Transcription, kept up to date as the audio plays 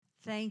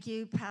Thank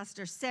you,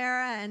 Pastor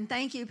Sarah, and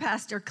thank you,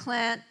 Pastor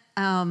Clint.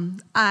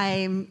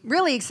 I'm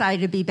really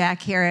excited to be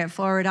back here at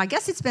Forward. I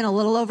guess it's been a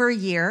little over a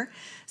year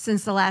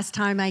since the last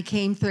time I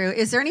came through.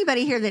 Is there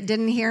anybody here that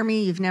didn't hear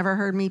me? You've never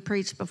heard me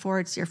preach before?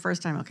 It's your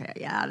first time? Okay,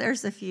 yeah,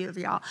 there's a few of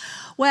y'all.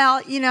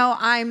 Well, you know,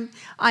 I'm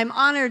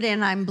honored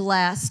and I'm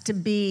blessed to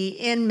be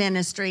in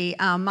ministry.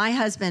 My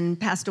husband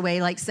passed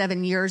away like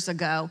 7 years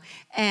ago,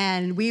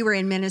 and we were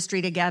in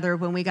ministry together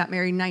when we got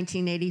married in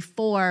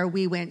 1984.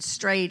 We went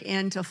straight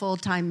into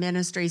full-time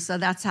ministry, so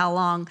that's how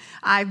long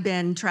I've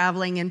been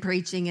traveling and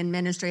preaching in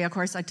ministry. Of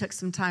course, I took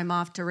some time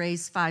off to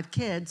raise 5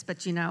 kids,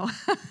 but you know,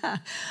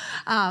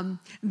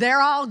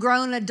 they're all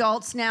grown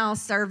adults now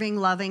serving,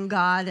 loving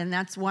God, and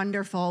that's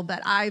wonderful.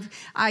 But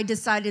I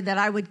decided that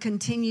I would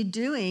continue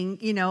doing,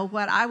 you know,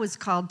 what I was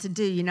called to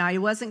do. You know, I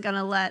wasn't going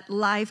to let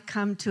life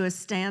come to a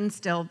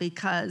standstill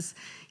because,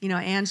 you know,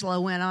 Angela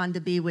went on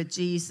to be with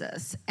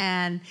Jesus.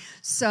 And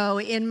so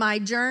in my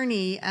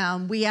journey,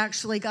 we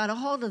actually got a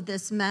hold of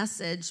this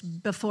message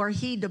before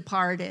he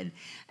departed.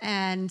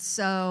 And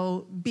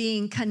so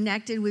being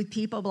connected with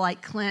people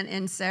like Clint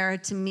and Sarah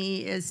to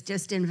me is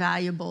just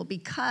invaluable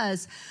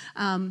because,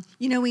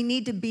 you know, we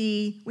need to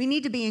be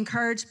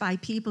encouraged by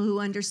people who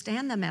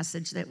understand the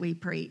message that we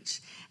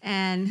preach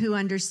and who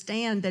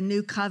understand the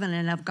new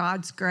covenant of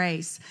God's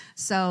grace.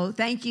 So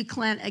thank you,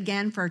 Clint,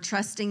 again, for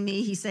trusting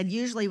me. He said,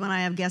 usually when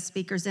I have guest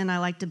speakers in, I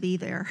like to be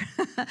there.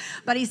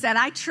 But he said,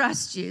 I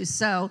trust you.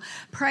 So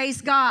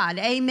praise God.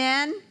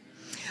 Amen.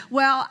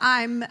 Well,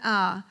 I'm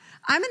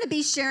going to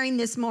be sharing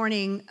this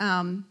morning.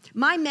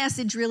 My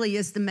message really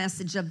is the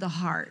message of the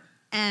heart.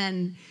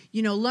 And,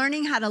 you know,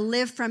 learning how to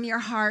live from your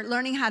heart,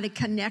 learning how to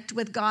connect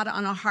with God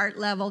on a heart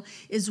level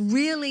is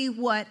really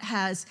what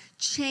has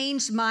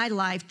changed my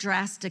life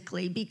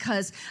drastically,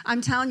 because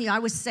I'm telling you, I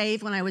was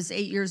saved when I was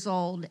 8 years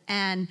old,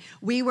 and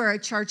we were a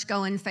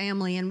church-going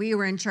family, and we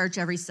were in church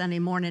every Sunday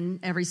morning,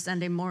 every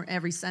Sunday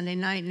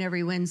night, and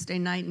every Wednesday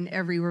night, and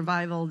every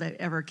revival that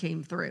ever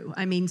came through.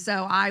 I mean,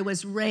 so I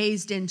was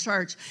raised in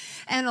church,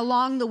 and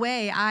along the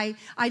way, I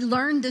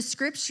learned the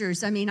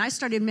scriptures. I mean, I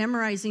started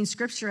memorizing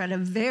scripture at a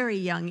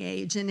very young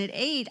age, and at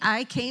 8,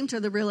 I came to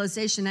the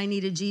realization I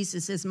needed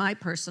Jesus as my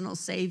personal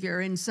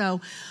Savior, and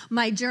so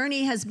my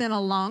journey has been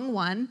a long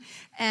one,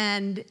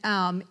 and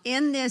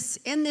in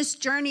this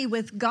journey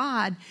with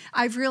God,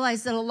 I've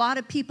realized that a lot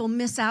of people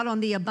miss out on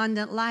the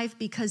abundant life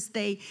because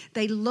they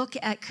look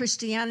at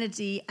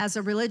Christianity as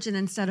a religion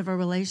instead of a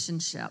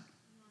relationship.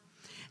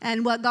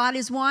 And what God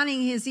is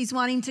wanting is he's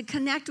wanting to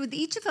connect with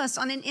each of us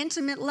on an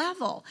intimate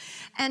level.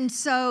 And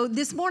so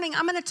this morning,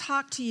 I'm going to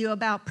talk to you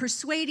about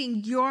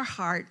persuading your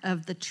heart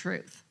of the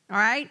truth. All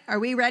right? Are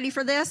we ready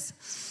for this?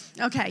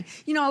 Okay.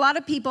 You know, a lot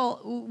of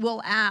people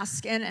will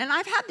ask, and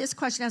I've had this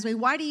question asked me,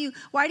 why do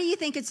you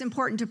think it's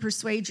important to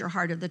persuade your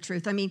heart of the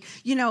truth? I mean,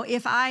 you know,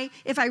 if I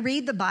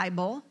read the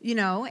Bible, you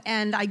know,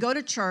 and I go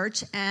to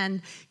church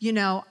and, you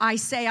know, I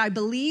say I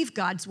believe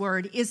God's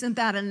word, isn't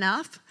that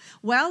enough?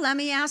 Well, let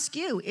me ask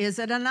you, is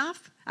it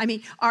enough? I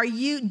mean,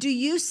 do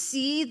you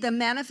see the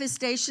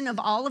manifestation of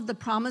all of the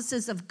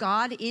promises of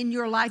God in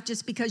your life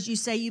just because you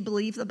say you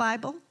believe the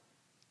Bible?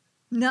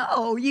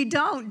 No, you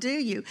don't, do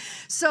you?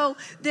 So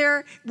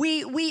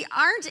we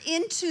aren't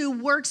into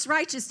works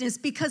righteousness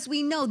because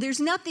we know there's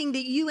nothing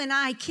that you and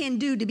I can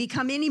do to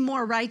become any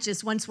more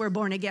righteous once we're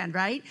born again,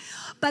 right?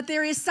 But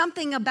there is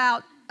something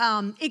about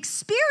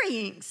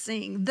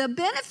experiencing the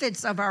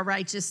benefits of our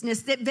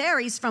righteousness that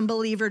varies from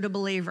believer to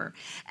believer.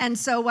 And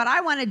so what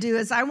I want to do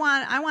is I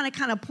want to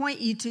kind of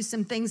point you to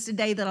some things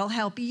today that'll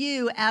help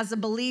you as a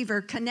believer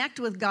connect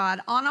with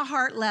God on a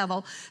heart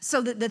level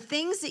so that the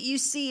things that you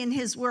see in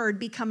his word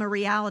become a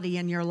reality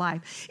in your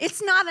life.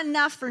 It's not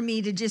enough for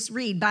me to just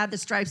read, by the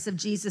stripes of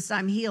Jesus,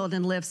 I'm healed,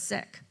 and live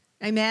sick.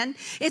 Amen.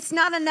 It's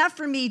not enough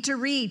for me to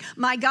read,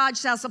 my God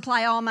shall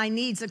supply all my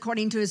needs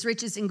according to his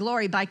riches and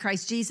glory by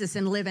Christ Jesus,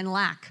 and live in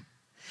lack.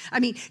 I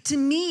mean, to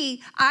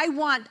me, I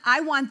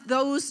want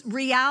those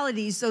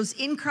realities, those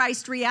in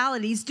Christ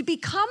realities, to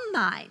become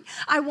mine.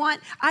 I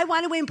want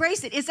to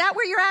embrace it. Is that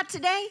where you're at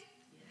today?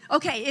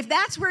 Okay, if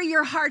that's where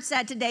your heart's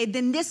at today,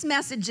 then this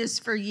message is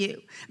for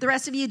you. The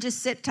rest of you just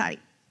sit tight.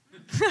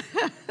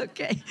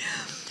 Okay.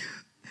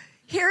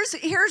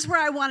 Here's where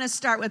I want to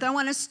start with. I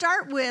want to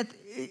start with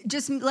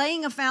just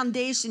laying a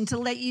foundation to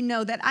let you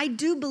know that I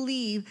do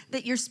believe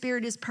that your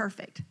spirit is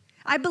perfect.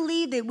 I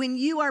believe that when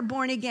you are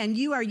born again,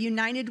 you are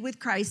united with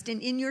Christ,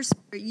 and in your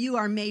spirit, you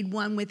are made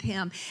one with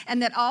him,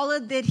 and that all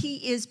of that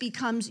he is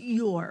becomes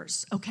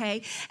yours,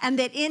 okay? And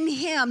that in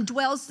him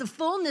dwells the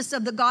fullness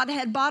of the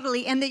Godhead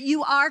bodily, and that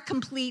you are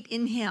complete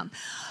in him.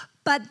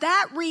 But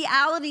that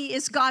reality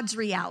is God's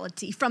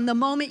reality from the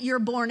moment you're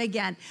born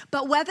again.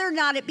 But whether or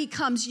not it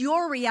becomes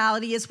your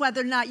reality is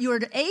whether or not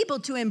you're able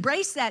to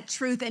embrace that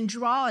truth and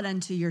draw it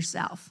unto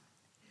yourself.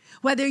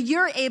 Whether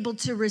you're able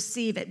to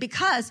receive it.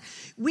 Because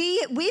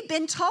we've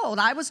been told,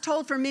 I was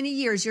told for many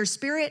years, your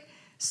spirit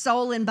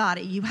soul and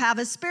body. You have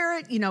a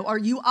spirit, or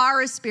you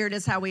are a spirit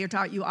is how we are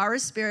taught. You are a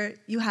spirit,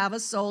 you have a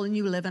soul, and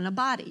you live in a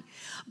body.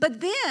 But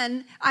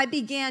then I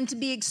began to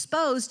be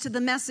exposed to the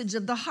message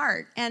of the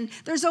heart. And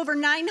there's over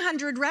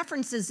 900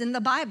 references in the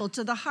Bible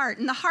to the heart.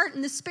 And the heart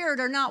and the spirit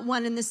are not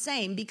one and the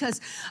same,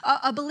 because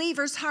a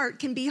believer's heart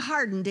can be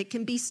hardened. It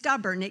can be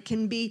stubborn. It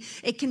can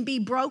be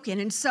broken.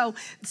 And so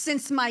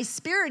since my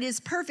spirit is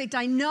perfect,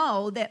 I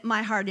know that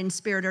my heart and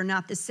spirit are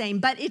not the same,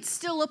 but it's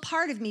still a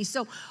part of me.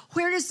 So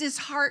where does this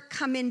heart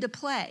come into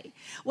play?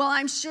 Well,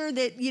 I'm sure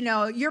that,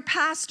 your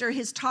pastor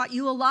has taught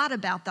you a lot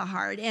about the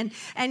heart, and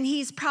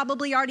he's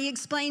probably already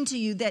explained to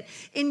you that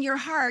in your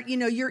heart,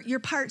 you're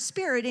part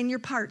spirit and you're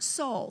part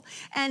soul.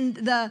 And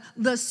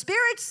the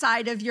spirit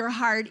side of your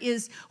heart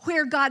is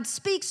where God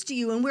speaks to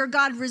you and where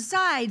God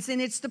resides, and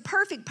it's the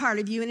perfect part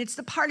of you, and it's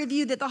the part of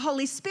you that the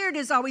Holy Spirit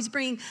is always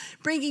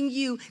bringing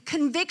you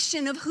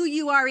conviction of who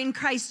you are in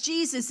Christ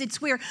Jesus.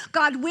 It's where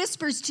God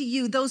whispers to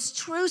you those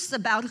truths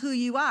about who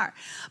you are.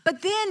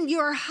 But then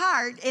your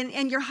heart,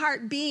 and your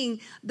heart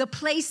being the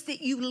place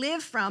that you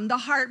live from, the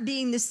heart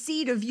being the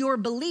seat of your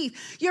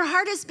belief, your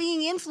heart is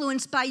being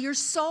influenced by your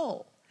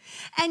soul.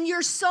 And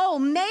your soul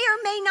may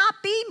or may not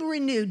be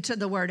renewed to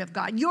the Word of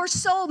God. Your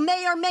soul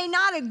may or may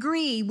not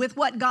agree with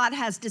what God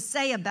has to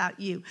say about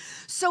you.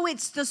 So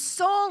it's the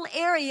soul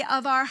area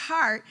of our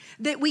heart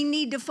that we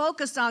need to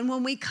focus on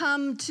when we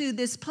come to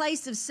this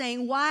place of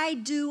saying, why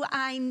do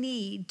I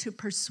need to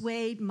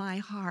persuade my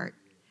heart?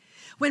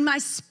 When my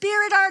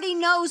spirit already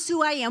knows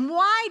who I am,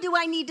 why do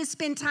I need to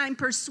spend time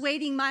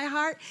persuading my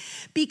heart?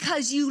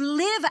 Because you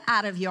live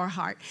out of your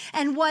heart.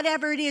 And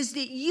whatever it is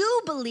that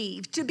you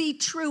believe to be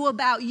true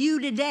about you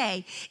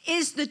today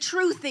is the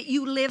truth that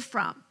you live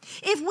from.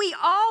 If we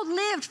all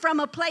lived from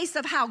a place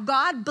of how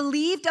God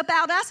believed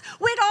about us,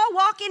 we'd all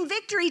walk in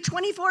victory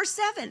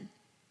 24/7.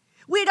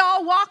 We'd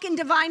all walk in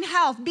divine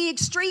health, be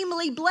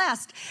extremely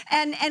blessed,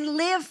 and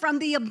live from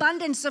the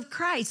abundance of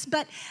Christ.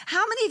 But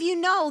how many of you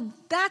know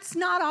that's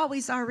not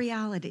always our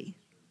reality?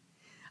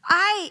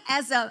 I,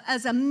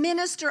 as a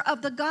minister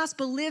of the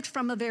gospel, lived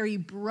from a very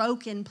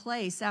broken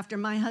place after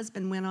my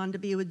husband went on to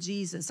be with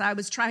Jesus. I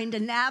was trying to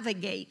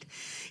navigate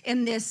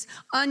in this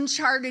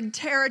uncharted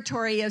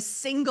territory of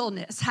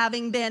singleness.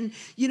 Having been,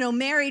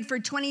 married for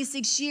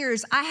 26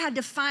 years, I had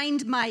to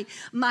find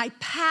my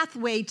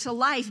pathway to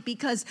life,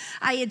 because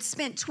I had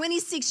spent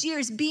 26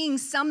 years being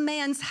some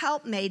man's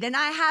helpmate. And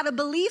I had a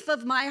belief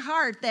of my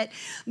heart that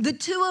the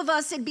two of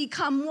us had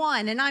become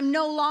one, and I'm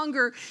no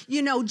longer,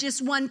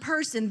 just one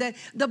person.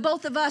 The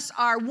both of us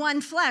are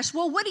one flesh.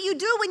 Well, what do you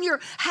do when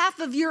half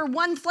of your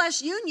one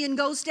flesh union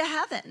goes to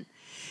heaven?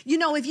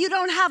 If you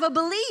don't have a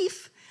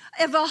belief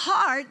of a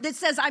heart that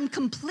says I'm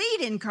complete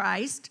in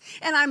Christ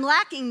and I'm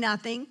lacking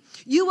nothing,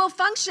 you will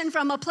function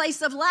from a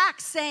place of lack,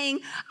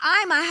 saying,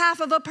 I'm a half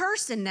of a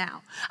person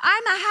now.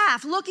 I'm a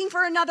half looking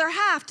for another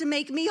half to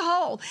make me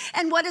whole.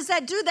 And what does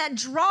that do? That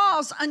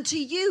draws unto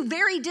you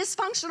very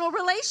dysfunctional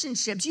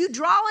relationships. You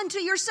draw unto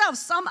yourself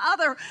some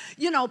other,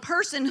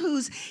 person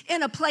who's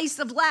in a place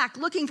of lack,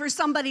 looking for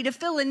somebody to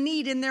fill a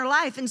need in their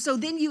life. And so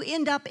then you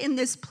end up in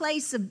this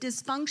place of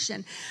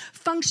dysfunction,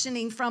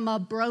 functioning from a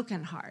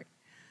broken heart.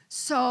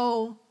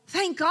 So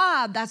thank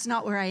God that's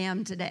not where I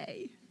am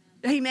today.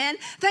 Amen.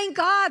 Thank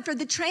God for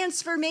the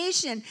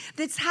transformation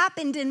that's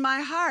happened in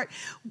my heart.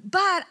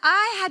 But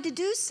I had to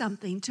do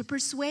something to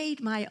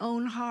persuade my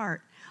own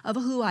heart of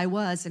who I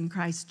was in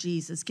Christ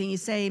Jesus. Can you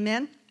say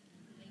amen?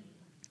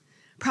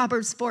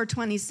 Proverbs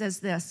 4:20 says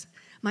this,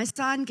 my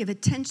son, give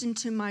attention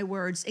to my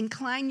words.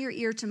 Incline your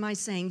ear to my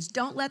sayings.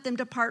 Don't let them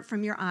depart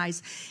from your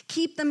eyes.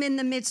 Keep them in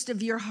the midst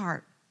of your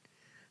heart.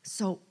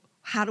 So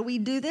how do we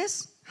do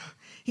this?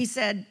 He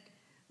said,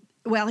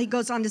 he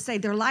goes on to say,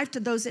 they're life to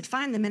those that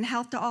find them and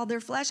health to all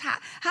their flesh.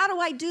 How do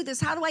I do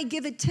this? How do I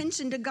give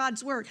attention to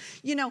God's word?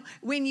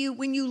 When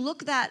you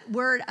look that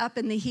word up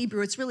in the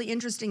Hebrew, it's really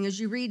interesting. As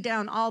you read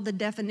down all the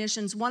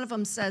definitions, one of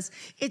them says,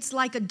 it's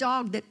like a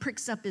dog that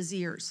pricks up his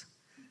ears.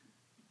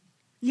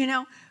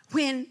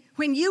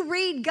 When you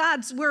read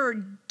God's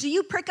word, do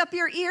you prick up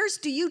your ears?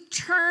 Do you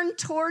turn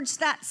towards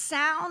that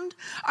sound?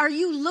 Are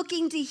you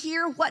looking to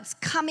hear what's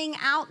coming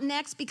out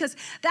next? Because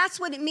that's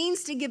what it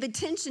means to give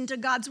attention to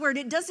God's word.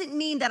 It doesn't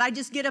mean that I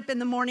just get up in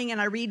the morning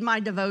and I read my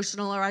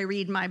devotional or I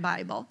read my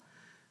Bible,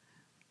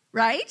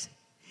 right?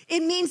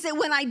 It means that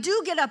when I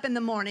do get up in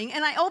the morning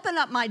and I open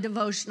up my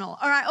devotional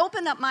or I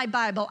open up my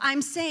Bible,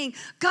 I'm saying,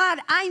 God,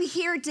 I'm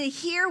here to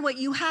hear what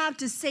you have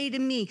to say to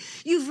me.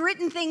 You've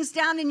written things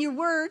down in your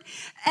word,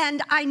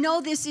 and I know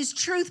this is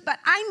truth, but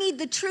I need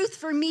the truth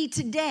for me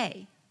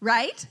today,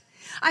 right?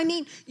 I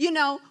mean,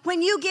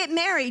 when you get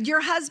married, your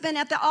husband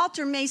at the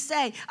altar may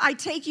say, I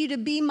take you to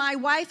be my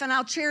wife and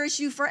I'll cherish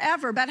you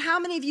forever. But how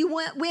many of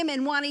you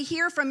women want to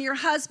hear from your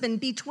husband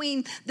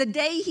between the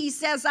day he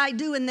says I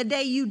do and the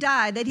day you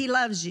die that he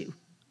loves you?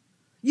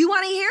 You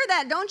want to hear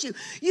that, don't you?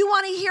 You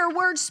want to hear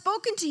words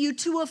spoken to you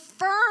to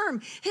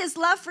affirm his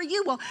love for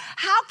you. Well,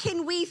 how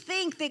can we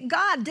think that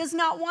God does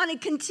not want to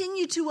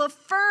continue to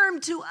affirm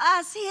to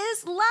us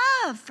his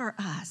love for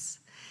us?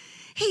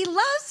 He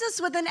loves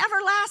us with an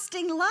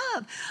everlasting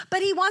love,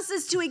 but he wants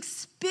us to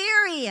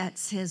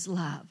experience his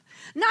love.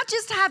 Not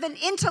just have an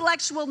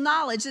intellectual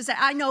knowledge to say,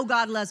 I know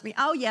God loves me.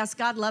 Oh, yes,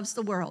 God loves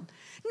the world.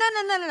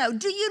 No.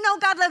 Do you know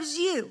God loves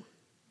you?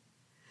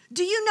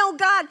 Do you know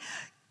God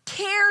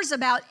cares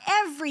about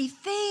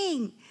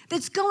everything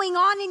that's going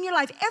on in your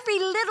life, every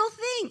little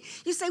thing?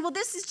 You say, well,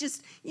 this is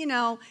just,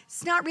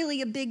 it's not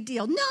really a big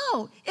deal.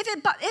 No, if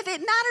it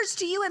matters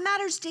to you, it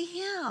matters to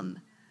him.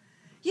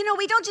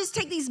 We don't just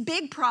take these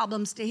big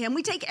problems to him.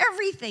 We take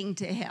everything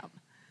to him.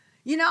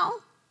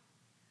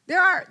 There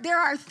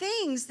are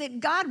things that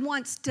God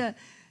wants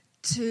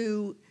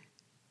to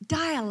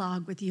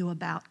dialogue with you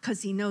about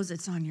because he knows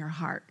it's on your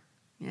heart.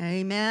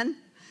 Amen.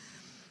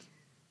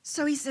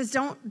 So he says,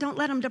 don't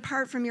let them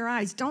depart from your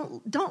eyes.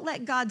 Don't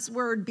let God's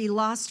word be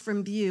lost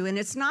from view. And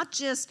it's not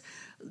just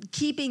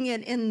keeping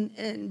it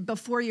in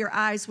before your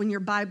eyes when your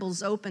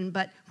Bible's open,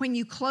 but when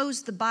you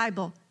close the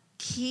Bible,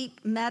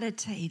 keep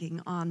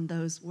meditating on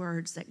those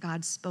words that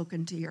God's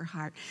spoken to your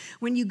heart.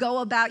 When you go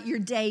about your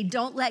day,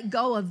 don't let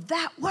go of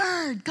that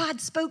word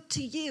God spoke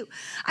to you.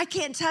 I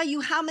can't tell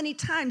you how many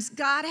times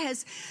God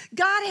has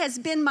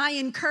been my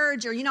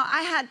encourager.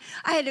 I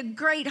had a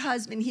great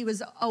husband. He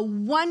was a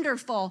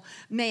wonderful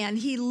man.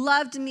 He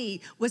loved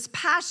me, was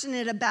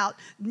passionate about,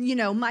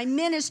 my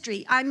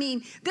ministry. I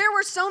mean, there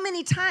were so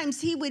many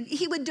times he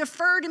would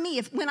defer to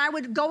me. When I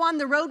would go on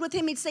the road with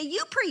him, he'd say,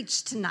 you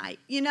preach tonight,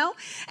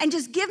 and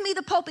just give me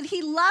the pulpit.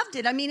 He loved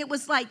it. I mean, it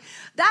was like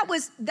that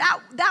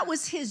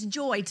was his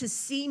joy to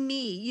see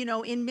me,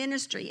 in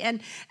ministry. And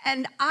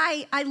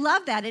I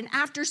love that. And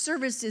after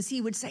services,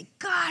 he would say,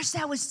 gosh,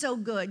 that was so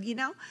good. I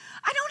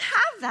don't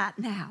have that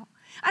now.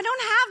 I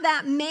don't have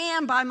that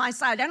man by my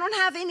side. I don't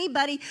have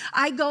anybody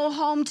I go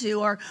home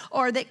to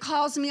or that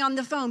calls me on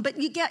the phone. But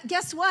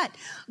guess what?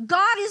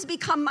 God has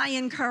become my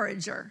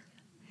encourager.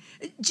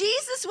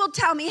 Jesus will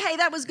tell me, hey,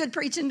 that was good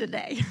preaching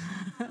today.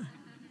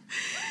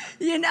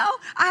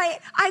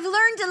 I've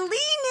learned to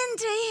lean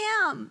into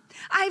him.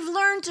 I've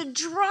learned to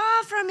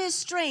draw from his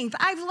strength.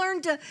 I've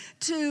learned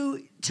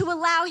to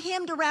allow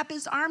him to wrap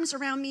his arms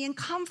around me and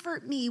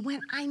comfort me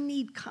when I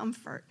need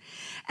comfort.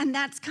 And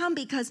that's come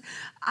because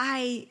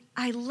I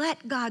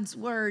let God's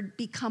word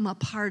become a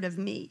part of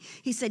me.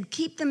 He said,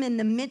 keep them in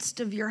the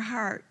midst of your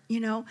heart.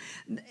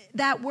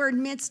 That word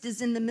midst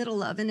is in the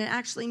middle of, and it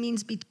actually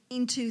means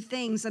between two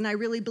things. And I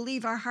really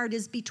believe our heart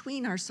is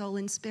between our soul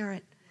and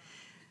spirit.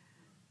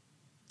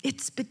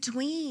 It's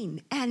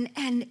between, and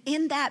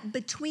in that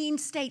between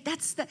state,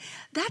 that's the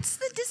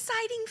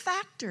deciding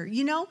factor.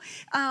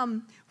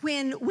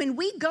 When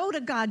we go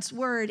to God's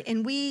word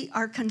and we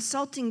are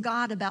consulting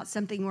God about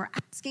something, we're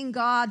asking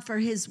God for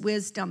his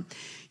wisdom.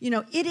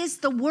 It is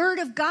the word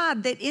of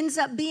God that ends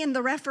up being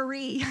the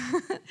referee.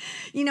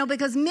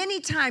 Because many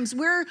times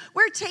we're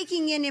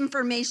taking in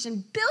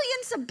information,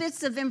 billions of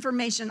bits of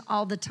information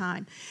all the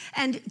time.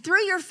 And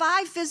through your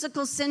 5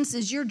 physical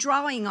senses, you're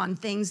drawing on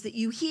things that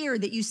you hear,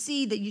 that you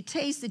see, that you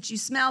taste, that you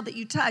smell, that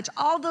you touch.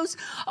 All those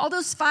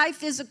 5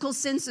 physical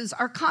senses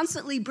are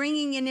constantly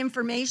bringing in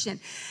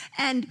information.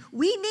 And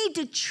we need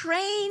to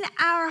train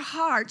our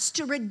hearts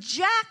to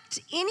reject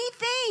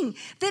anything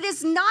that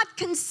is not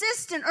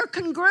consistent or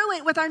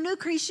congruent with our new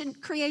creation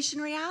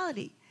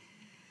reality.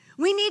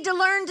 We need to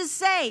learn to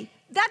say,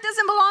 that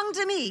doesn't belong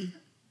to me.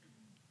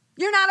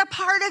 You're not a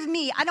part of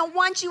me. I don't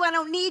want you. I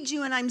don't need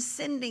you. And I'm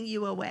sending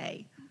you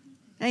away.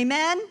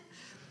 Amen?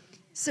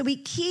 So we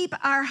keep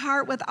our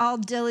heart with all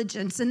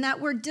diligence. And that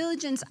word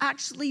diligence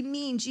actually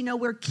means,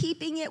 we're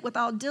keeping it with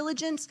all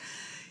diligence.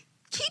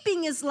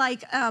 Keeping is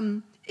like,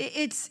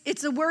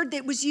 it's a word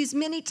that was used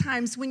many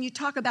times when you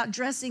talk about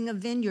dressing a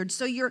vineyard.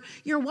 So you're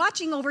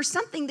watching over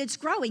something that's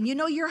growing.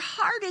 Your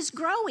heart is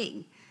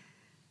growing.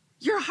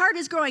 Your heart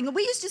is growing. And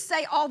we used to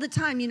say all the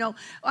time,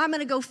 I'm going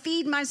to go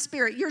feed my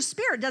spirit. Your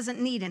spirit doesn't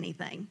need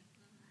anything.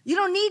 You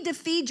don't need to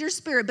feed your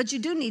spirit, but you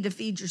do need to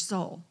feed your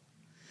soul.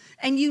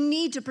 And you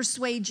need to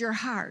persuade your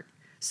heart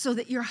so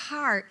that your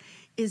heart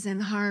is in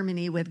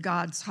harmony with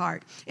God's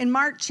heart. In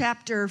Mark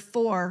chapter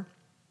 4,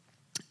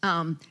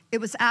 it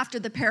was after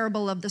the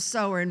parable of the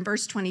sower in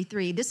verse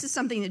 23. This is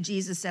something that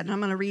Jesus said, and I'm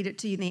going to read it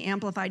to you in the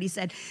Amplified. He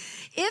said,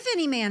 if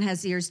any man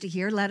has ears to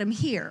hear, let him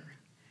hear.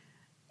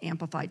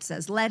 Amplified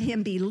says, let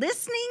him be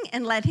listening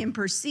and let him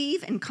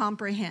perceive and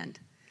comprehend.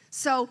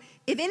 So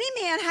if any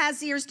man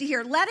has ears to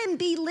hear, let him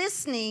be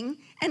listening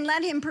and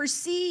let him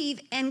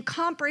perceive and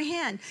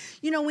comprehend.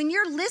 When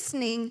you're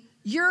listening,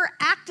 you're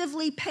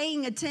actively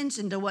paying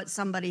attention to what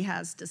somebody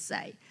has to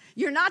say.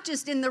 You're not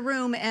just in the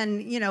room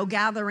and,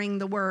 gathering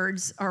the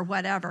words or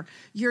whatever.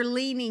 You're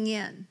leaning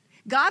in.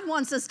 God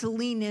wants us to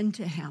lean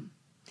into him.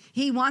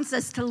 He wants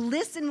us to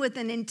listen with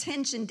an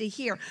intention to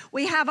hear.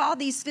 We have all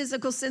these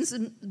physical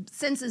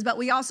senses, but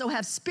we also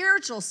have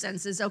spiritual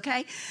senses,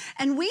 okay?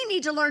 And we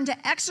need to learn to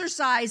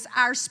exercise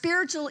our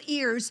spiritual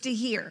ears to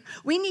hear.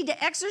 We need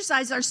to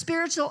exercise our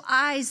spiritual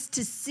eyes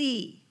to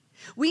see.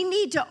 We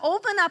need to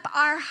open up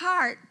our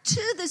heart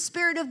to the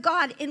Spirit of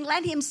God and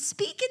let him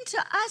speak into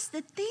us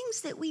the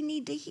things that we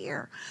need to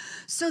hear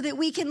so that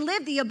we can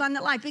live the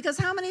abundant life. Because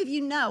how many of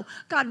you know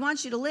God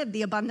wants you to live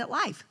the abundant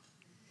life?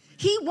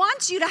 He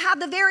wants you to have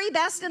the very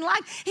best in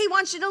life. He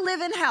wants you to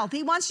live in health.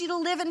 He wants you to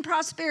live in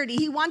prosperity.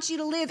 He wants you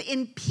to live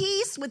in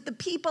peace with the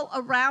people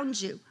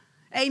around you.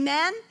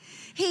 Amen?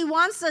 He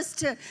wants us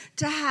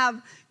to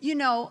have,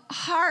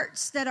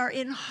 hearts that are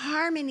in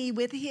harmony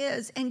with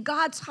his. And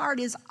God's heart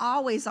is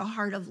always a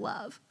heart of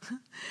love.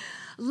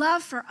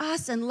 Love for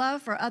us and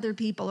love for other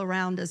people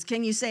around us.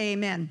 Can you say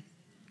amen?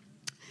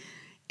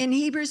 In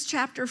Hebrews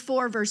chapter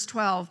 4, verse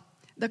 12,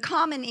 the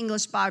Common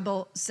English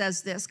Bible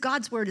says this: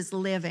 God's word is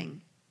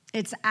living.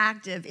 It's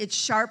active. It's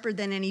sharper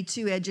than any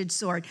two-edged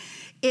sword.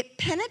 It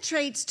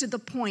penetrates to the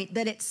point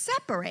that it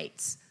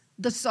separates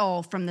the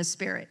soul from the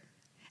spirit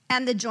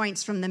and the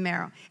joints from the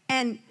marrow.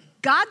 And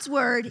God's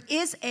word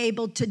is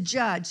able to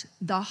judge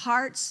the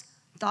heart's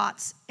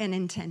thoughts and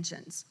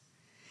intentions.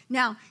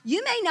 Now,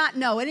 you may not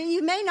know it, and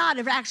you may not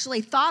have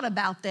actually thought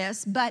about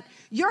this, but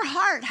your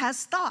heart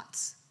has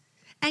thoughts.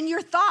 And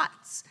your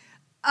thoughts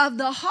of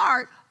the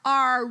heart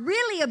are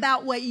really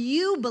about what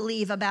you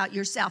believe about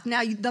yourself.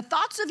 Now, the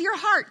thoughts of your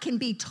heart can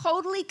be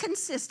totally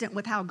consistent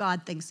with how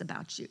God thinks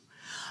about you.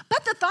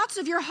 But the thoughts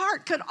of your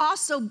heart could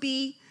also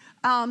be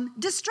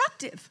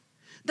destructive.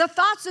 The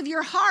thoughts of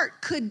your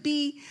heart could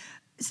be,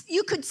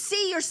 you could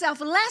see yourself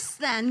less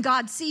than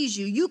God sees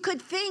you. You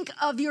could think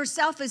of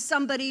yourself as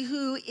somebody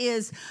who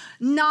is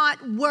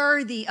not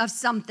worthy of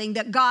something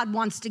that God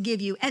wants to give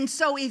you. And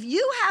so if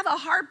you have a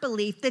heart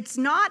belief that's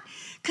not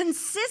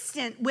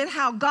consistent with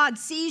how God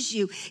sees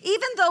you,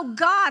 even though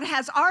God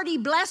has already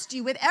blessed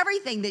you with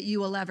everything that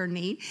you will ever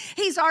need,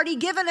 he's already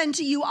given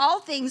unto you all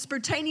things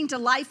pertaining to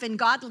life and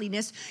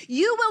godliness,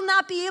 you will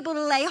not be able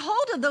to lay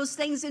hold of those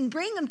things and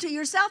bring them to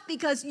yourself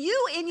because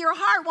you in your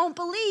heart won't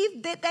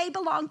believe that they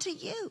belong to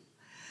you.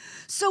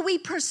 So we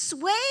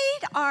persuade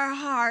our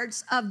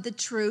hearts of the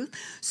truth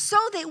so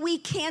that we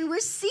can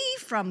receive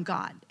from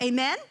God.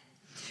 Amen?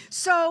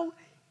 So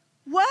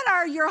what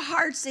are your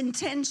heart's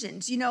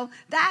intentions?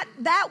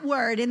 That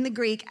word in the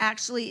Greek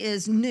actually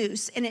is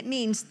nous, and it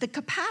means the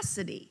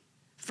capacity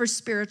for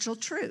spiritual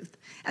truth.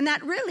 And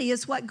that really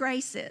is what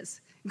grace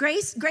is.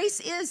 Grace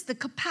is the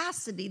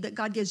capacity that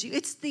God gives you.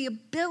 It's the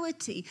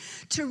ability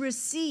to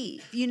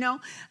receive.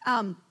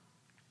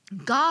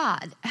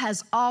 God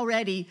has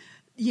already,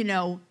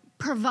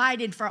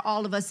 provided for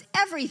all of us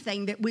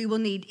everything that we will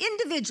need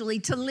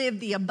individually to live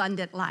the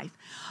abundant life.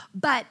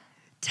 But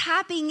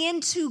tapping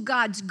into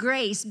God's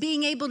grace,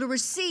 being able to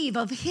receive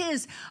of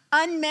his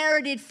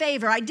unmerited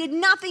favor. I did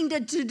nothing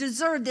to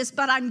deserve this,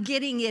 but I'm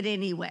getting it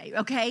anyway,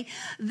 okay?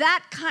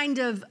 That kind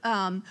of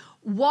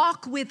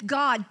walk with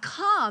God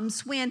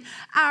comes when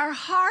our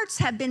hearts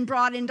have been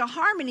brought into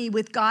harmony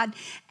with God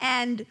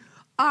and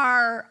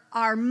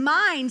our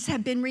minds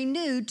have been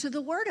renewed to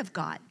the word of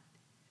God.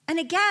 And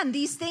again,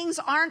 these things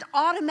aren't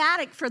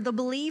automatic for the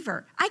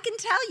believer. I can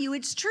tell you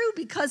it's true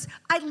because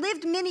I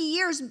lived many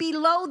years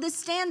below the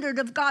standard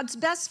of God's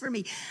best for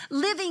me,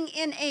 living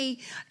in a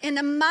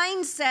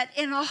mindset,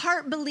 in a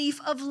heart belief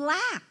of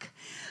lack,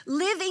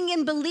 living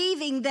and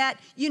believing that,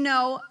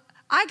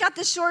 I got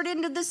the short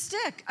end of the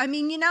stick. I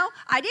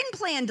didn't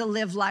plan to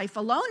live life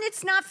alone.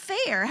 It's not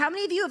fair. How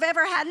many of you have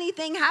ever had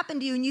anything happen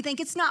to you and you think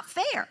it's not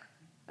fair?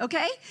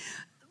 Okay?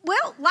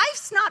 Well,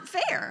 life's not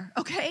fair,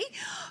 okay?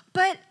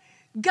 But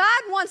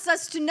God wants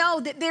us to know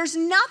that there's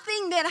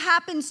nothing that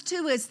happens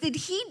to us that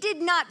he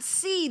did not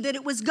see that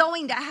it was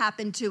going to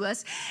happen to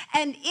us.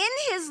 And in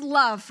his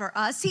love for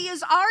us, he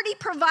has already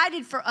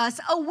provided for us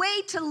a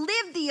way to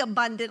live the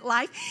abundant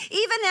life,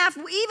 even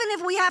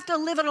if we have to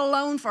live it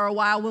alone for a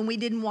while when we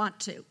didn't want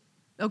to.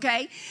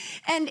 Okay?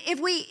 And if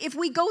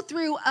we go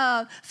through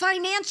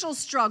financial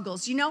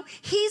struggles,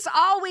 he's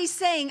always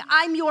saying,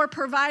 I'm your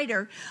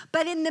provider.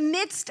 But in the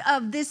midst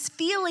of this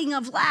feeling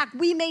of lack,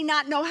 we may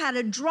not know how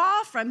to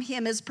draw from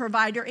him as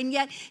provider, and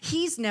yet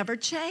he's never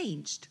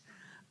changed.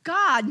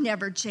 God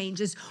never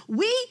changes.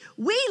 We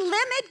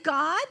limit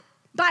God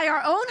by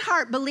our own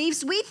heart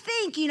beliefs. We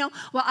think,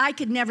 well, I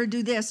could never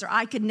do this or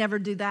I could never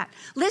do that.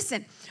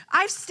 Listen,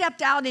 I've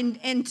stepped out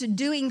into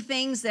doing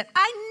things that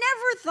I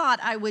never thought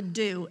I would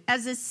do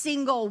as a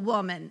single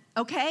woman,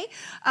 okay?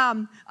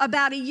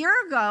 About a year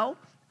ago,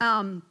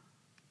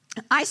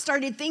 I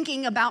started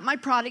thinking about my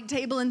product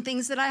table and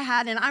things that I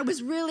had, and I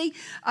was really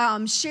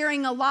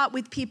sharing a lot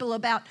with people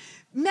about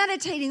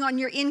meditating on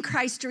your in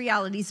Christ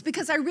realities,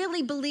 because I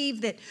really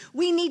believe that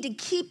we need to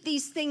keep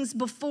these things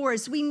before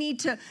us. We need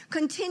to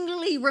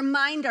continually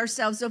remind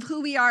ourselves of who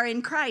we are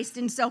in Christ.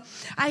 And so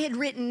I had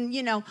written,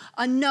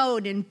 a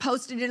note and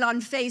posted it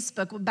on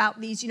Facebook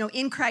about these,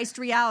 in Christ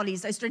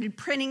realities. I started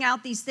printing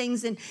out these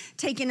things and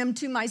taking them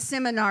to my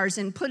seminars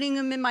and putting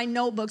them in my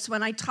notebooks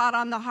when I taught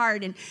on the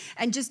heart,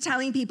 and just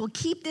telling people,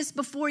 keep this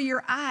before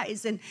your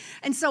eyes.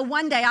 And so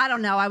one day, I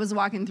don't know, I was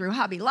walking through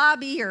Hobby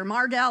Lobby or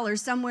Mardell or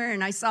somewhere,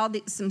 and I saw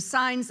some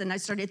signs, and I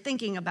started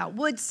thinking about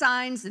wood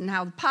signs and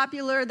how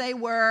popular they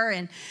were.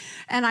 And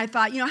I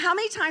thought, how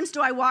many times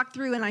do I walk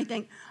through and I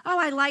think, oh,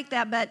 I like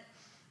that, but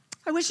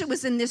I wish it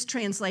was in this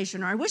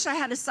translation, or I wish I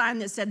had a sign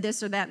that said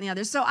this or that and the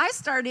other. So I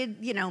started,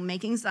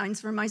 making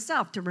signs for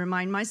myself to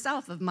remind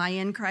myself of my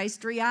in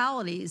Christ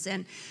realities.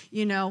 And,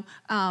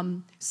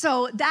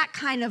 so that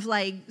kind of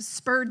like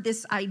spurred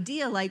this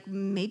idea, like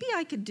maybe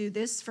I could do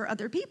this for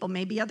other people.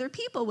 Maybe other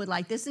people would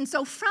like this. And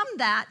so from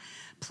that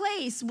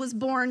place was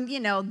born,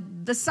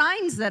 the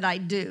signs that I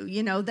do,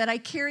 that I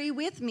carry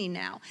with me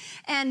now.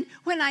 And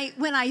when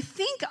I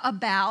think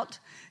about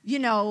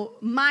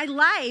my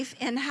life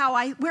and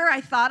where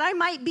I thought I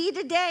might be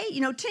today.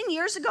 10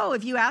 years ago,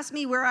 if you asked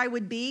me where I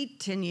would be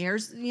 10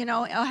 years,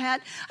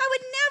 ahead, I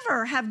would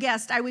never have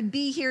guessed I would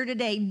be here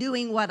today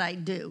doing what I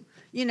do.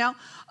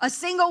 A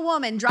single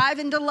woman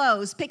driving to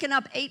Lowe's, picking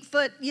up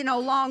 8-foot,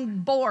 long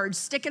boards,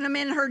 sticking them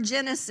in her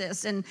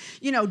Genesis, and,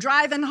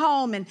 driving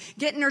home and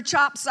getting her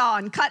chop saw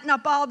and cutting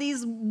up all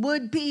these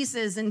wood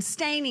pieces and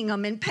staining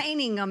them and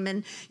painting them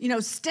and,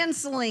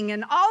 stenciling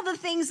and all the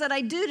things that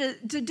I do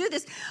to do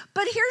this.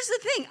 But here's the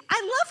thing.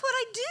 I love what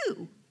I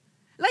do.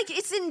 Like,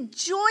 it's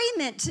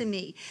enjoyment to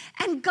me.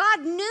 And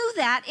God knew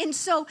that. And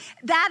so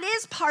that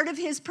is part of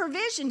his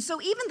provision.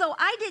 So even though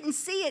I didn't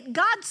see it,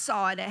 God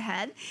saw it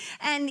ahead.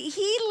 And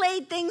he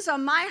laid things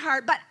on my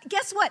heart. But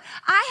guess what?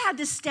 I had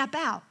to step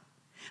out.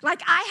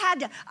 Like, I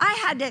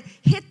had to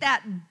hit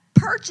that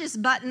purchase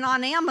button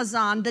on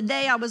Amazon the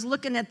day I was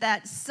looking at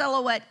that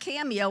silhouette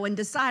cameo and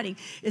deciding,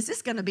 is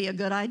this going to be a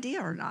good idea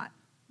or not?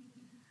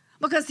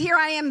 Because here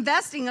I am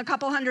investing a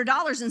couple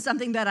 $100s in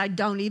something that I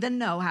don't even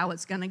know how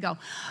it's going to go.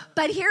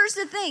 But here's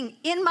the thing.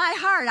 In my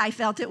heart, I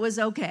felt it was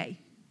okay.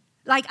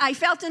 Like, I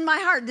felt in my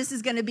heart, this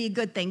is going to be a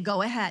good thing.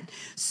 Go ahead.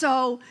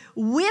 So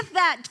with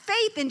that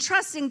faith and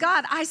trust in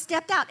God, I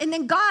stepped out. And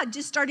then God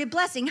just started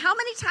blessing. How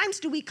many times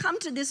do we come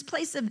to this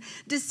place of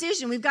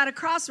decision? We've got a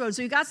crossroads.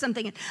 We've got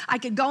something. And I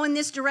could go in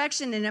this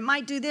direction and it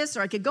might do this,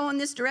 or I could go in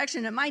this direction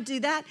and it might do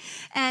that.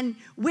 And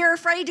we're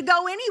afraid to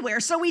go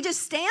anywhere. So we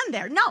just stand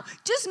there. No,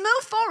 just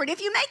move forward.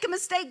 If you make a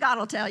mistake, God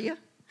will tell you.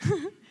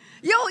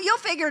 You'll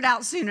figure it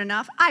out soon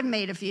enough. I've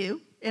made a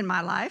few in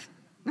my life.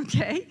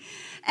 Okay.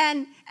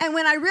 And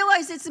when I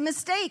realize it's a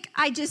mistake,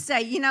 I just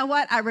say, you know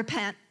what? I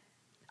repent.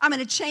 I'm going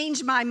to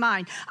change my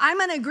mind. I'm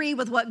going to agree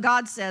with what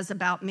God says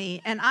about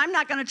me. And I'm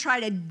not going to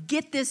try to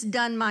get this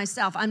done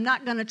myself. I'm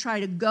not going to try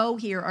to go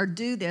here or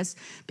do this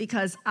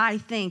because I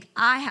think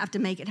I have to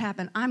make it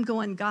happen. I'm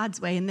going God's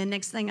way. And then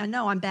next thing I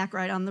know, I'm back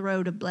right on the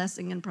road of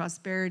blessing and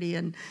prosperity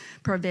and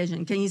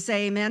provision. Can you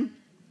say amen?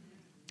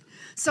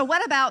 So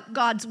what about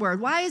God's word?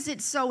 Why is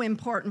it so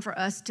important for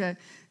us to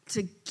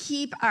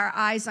keep our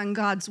eyes on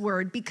God's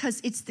word?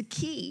 Because it's the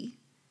key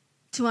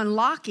to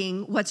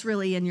unlocking what's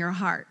really in your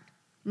heart.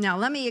 Now,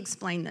 let me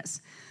explain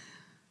this.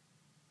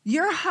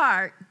 Your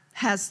heart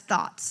has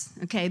thoughts,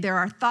 okay? There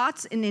are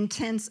thoughts and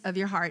intents of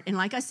your heart. And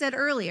like I said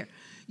earlier,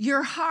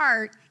 your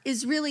heart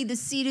is really the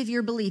seat of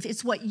your belief.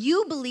 It's what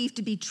you believe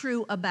to be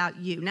true about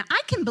you. Now,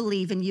 I can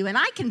believe in you, and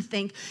I can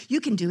think you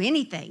can do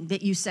anything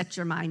that you set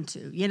your mind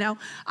to,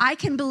 I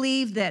can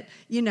believe that,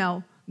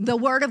 the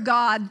word of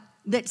God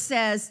that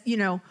says,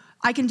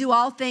 I can do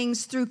all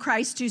things through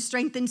Christ who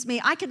strengthens me.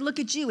 I could look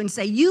at you and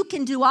say, you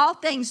can do all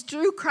things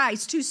through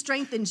Christ who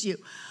strengthens you.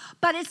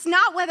 But it's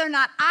not whether or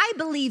not I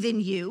believe in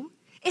you.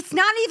 It's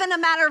not even a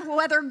matter of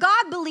whether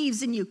God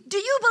believes in you. Do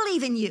you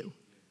believe in you?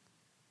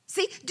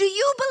 See, do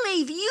you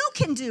believe you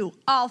can do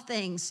all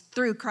things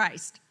through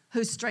Christ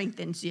who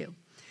strengthens you?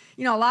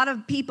 A lot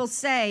of people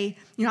say,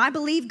 I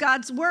believe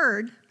God's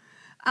word,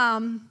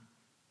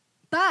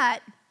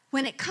 but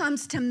when it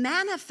comes to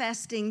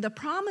manifesting the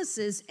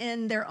promises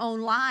in their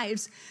own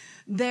lives,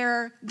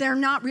 they're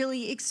not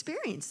really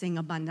experiencing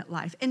abundant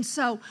life. And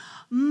so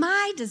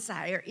my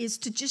desire is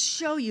to just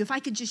show you, if I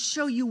could just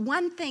show you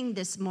one thing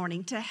this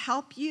morning to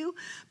help you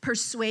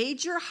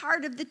persuade your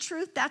heart of the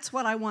truth, that's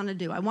what I want to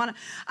do. I want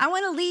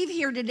to leave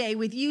here today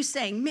with you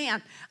saying,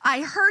 man,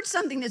 I heard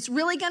something that's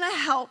really going to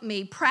help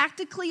me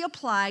practically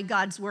apply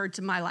God's word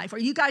to my life. Are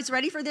you guys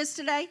ready for this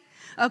today?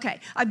 Okay,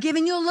 I've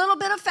given you a little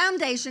bit of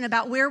foundation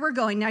about where we're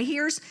going. Now,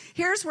 here's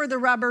where the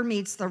rubber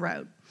meets the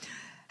road.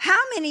 How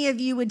many of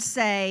you would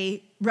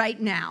say right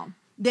now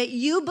that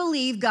you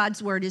believe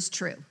God's word is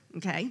true?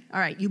 Okay, all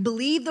right, you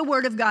believe the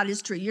word of God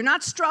is true. You're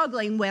not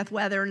struggling with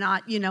whether or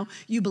not,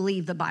 you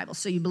believe the Bible,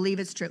 so you believe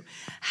it's true.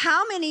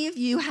 How many of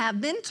you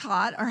have been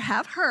taught or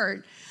have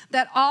heard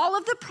that all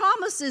of the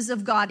promises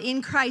of God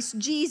in Christ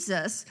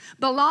Jesus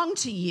belong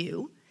to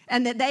you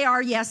and that they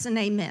are yes and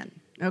amen?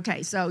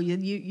 Okay, so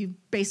you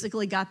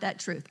basically got that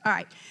truth. All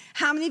right,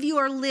 how many of you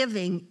are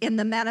living in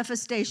the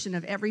manifestation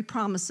of every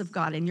promise of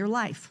God in your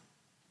life?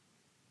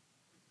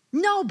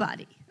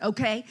 Nobody,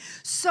 okay?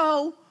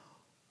 So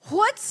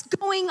what's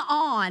going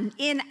on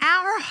in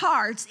our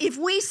hearts if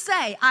we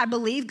say, I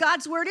believe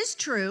God's word is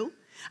true,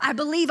 I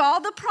believe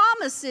all the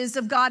promises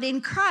of God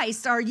in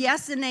Christ are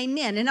yes and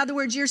amen? In other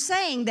words, you're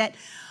saying that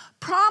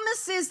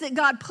Promises that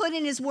God put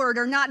in his word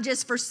are not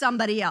just for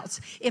somebody else.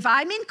 If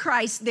I'm in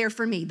Christ, they're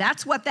for me.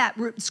 That's what that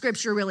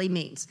scripture really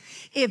means.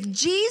 If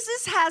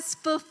Jesus has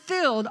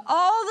fulfilled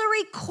all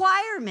the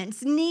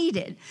requirements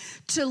needed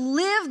to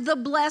live the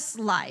blessed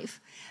life,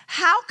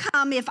 how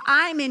come if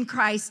I'm in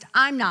Christ,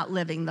 I'm not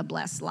living the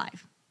blessed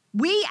life?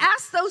 We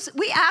ask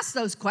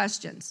those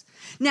questions.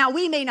 Now,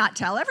 we may not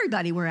tell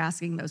everybody we're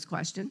asking those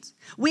questions.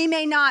 We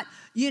may not,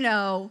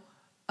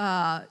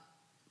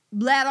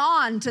 let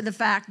on to the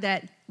fact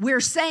that we're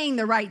saying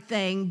the right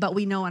thing, but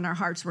we know in our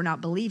hearts we're not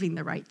believing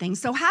the right thing.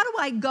 So how do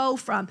I go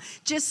from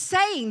just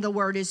saying the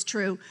word is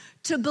true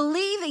to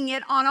believing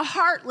it on a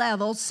heart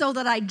level so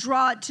that I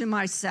draw it to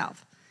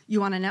myself? You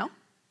want to know?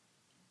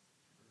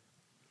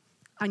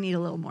 I need a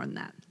little more than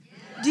that.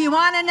 Do you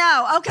want to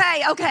know?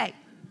 Okay.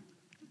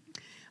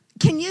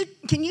 Can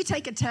you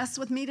take a test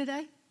with me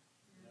today?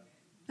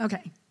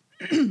 Okay.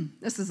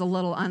 This is a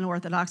little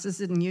unorthodox. This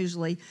isn't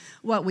usually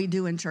what we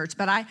do in church,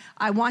 but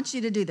I want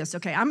you to do this,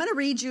 okay? I'm going to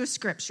read you a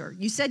scripture.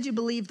 You said you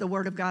believe the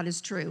word of God is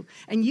true,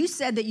 and you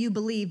said that you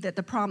believe that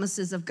the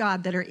promises of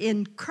God that are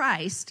in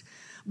Christ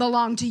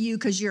belong to you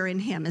because you're in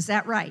him. Is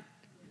that right?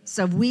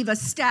 So we've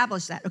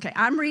established that. Okay,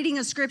 I'm reading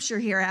a scripture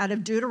here out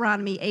of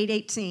Deuteronomy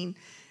 8:18,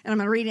 and I'm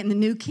going to read it in the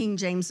New King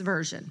James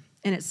Version,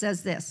 and it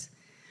says this: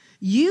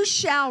 "You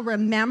shall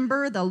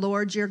remember the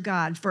Lord your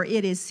God, for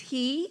it is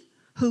he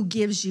who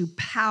gives you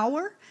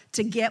power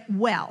to get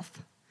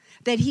wealth,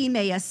 that he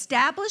may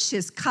establish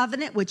his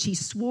covenant, which he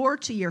swore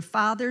to your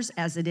fathers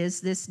as it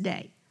is this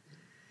day."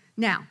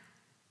 Now,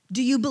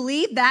 do you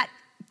believe that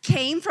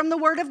came from the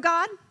word of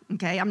God?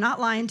 Okay, I'm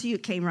not lying to you.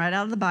 It came right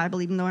out of the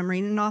Bible, even though I'm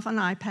reading it off an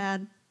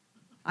iPad.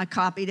 I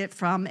copied it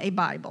from a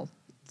Bible.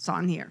 It's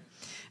on here.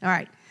 All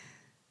right.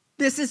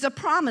 This is a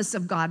promise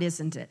of God,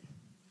 isn't it?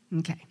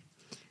 Okay.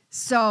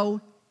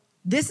 So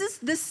this is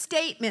the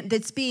statement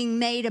that's being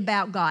made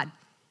about God.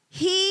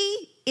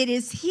 It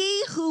is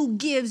he who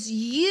gives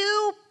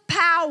you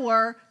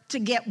power to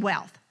get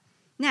wealth.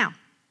 Now,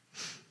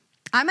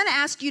 I'm going to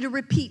ask you to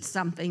repeat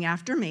something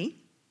after me.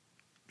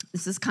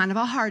 This is kind of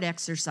a heart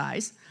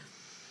exercise.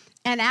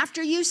 And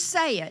after you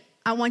say it,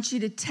 I want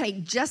you to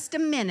take just a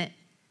minute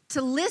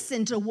to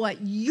listen to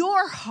what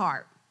your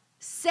heart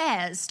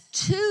says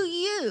to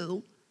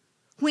you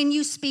when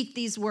you speak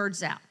these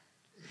words out.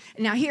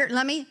 Now here,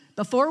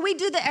 before we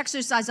do the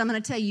exercise, I'm going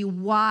to tell you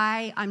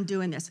why I'm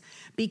doing this.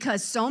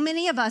 Because so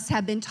many of us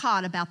have been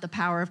taught about the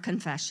power of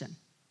confession.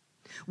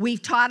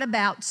 We've taught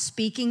about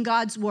speaking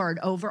God's word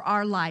over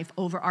our life,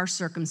 over our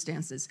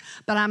circumstances.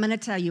 But I'm going to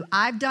tell you,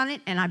 I've done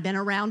it, and I've been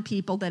around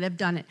people that have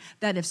done it,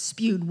 that have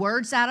spewed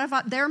words out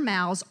of their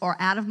mouths or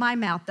out of my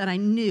mouth that I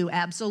knew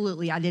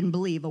absolutely I didn't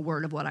believe a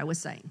word of what I was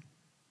saying.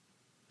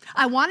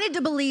 I wanted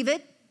to believe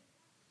it.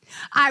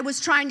 I was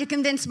trying to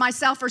convince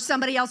myself or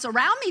somebody else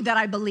around me that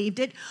I believed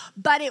it,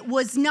 but it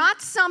was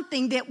not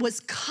something that was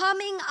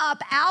coming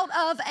up out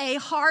of a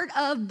heart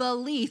of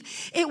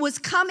belief. It was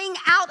coming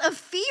out of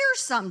fear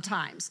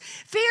sometimes.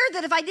 Fear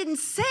that if I didn't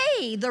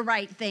say the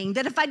right thing,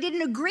 that if I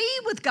didn't agree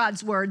with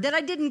God's word, that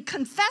I didn't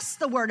confess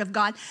the word of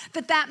God,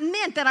 that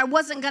meant that I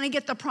wasn't going to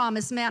get the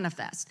promise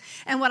manifest.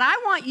 And what I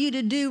want you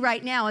to do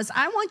right now is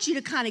I want you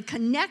to kind of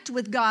connect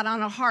with God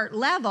on a heart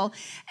level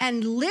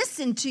and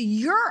listen to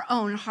your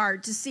own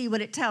heart to see what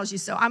it tells you.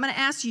 So I'm going to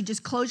ask you,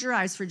 just close your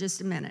eyes for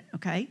just a minute,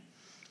 okay?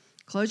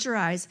 Close your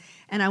eyes,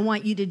 and I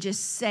want you to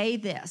just say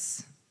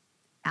this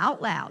out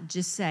loud.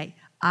 Just say,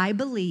 I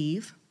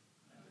believe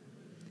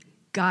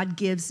God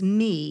gives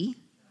me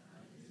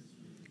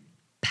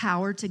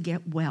power to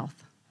get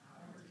wealth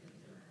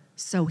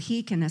so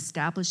he can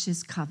establish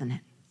his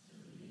covenant.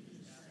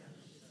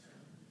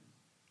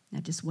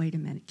 Now just wait a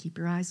minute. Keep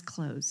your eyes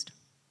closed.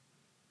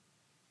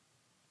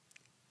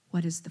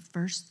 What is the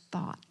first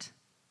thought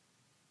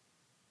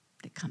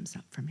that comes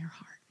up from your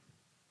heart?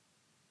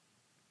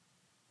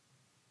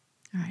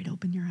 All right,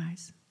 open your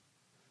eyes.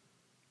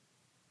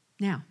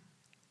 Now,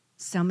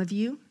 some of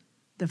you,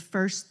 the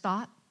first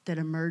thought that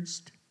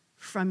emerged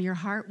from your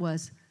heart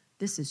was,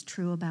 this is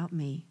true about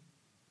me.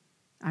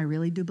 I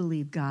really do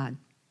believe God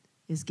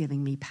is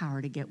giving me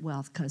power to get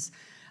wealth because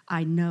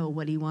I know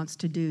what he wants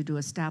to do to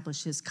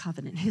establish his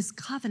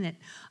covenant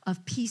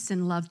of peace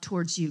and love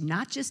towards you.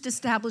 Not just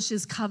establish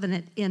his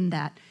covenant in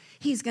that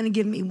he's going to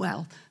give me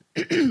wealth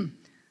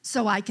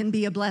so I can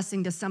be a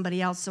blessing to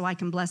somebody else, so I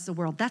can bless the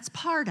world. That's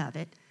part of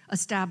it,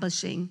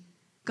 establishing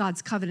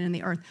God's covenant in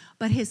the earth.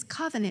 But his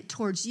covenant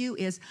towards you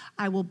is,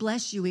 I will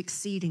bless you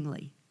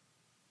exceedingly.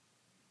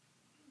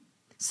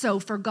 So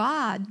for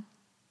God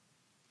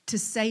to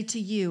say to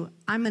you,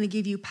 I'm going to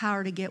give you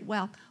power to get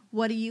wealth,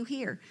 what do you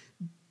hear?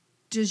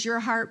 Does your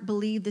heart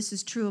believe this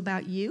is true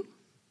about you?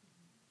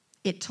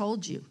 It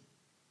told you.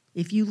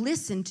 If you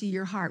listen to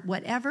your heart,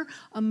 whatever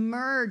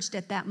emerged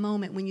at that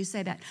moment when you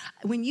say that,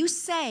 when you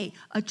say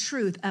a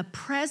truth, a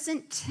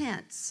present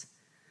tense,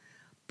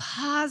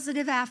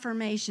 positive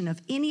affirmation of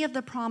any of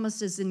the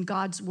promises in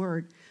God's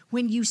word,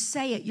 when you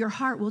say it, your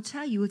heart will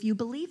tell you if you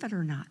believe it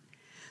or not.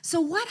 So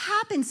what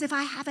happens if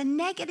I have a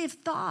negative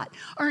thought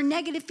or a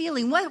negative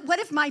feeling? What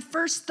if my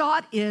first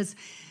thought is,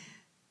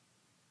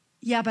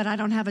 yeah, but I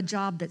don't have a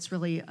job that's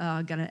really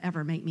going to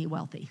ever make me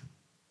wealthy.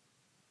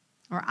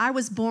 Or I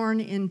was born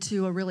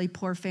into a really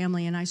poor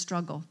family and I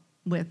struggle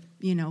with,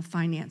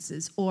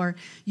 finances. Or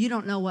you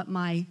don't know what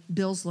my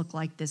bills look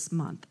like this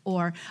month.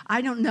 Or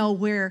I don't know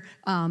where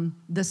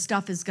the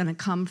stuff is going to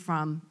come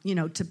from,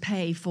 to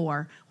pay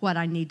for what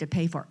I need to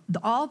pay for.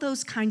 All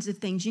those kinds of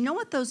things. You know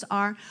what those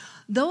are?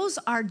 Those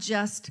are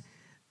just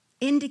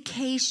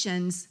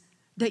indications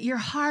that your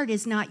heart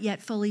is not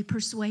yet fully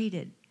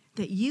persuaded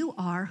that you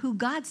are who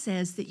God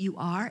says that you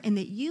are and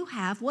that you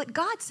have what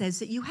God says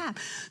that you have.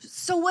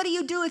 So what do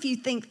you do if you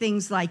think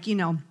things like, I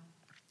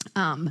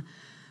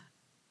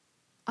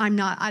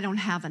don't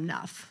have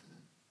enough.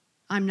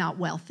 I'm not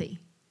wealthy.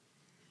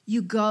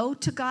 You go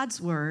to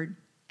God's word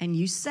and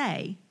you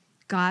say,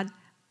 God,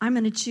 I'm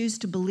going to choose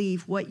to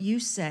believe what you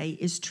say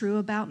is true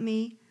about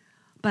me,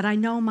 but I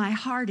know my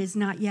heart is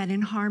not yet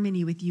in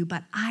harmony with you,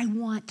 but I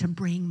want to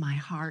bring my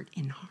heart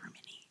in harmony.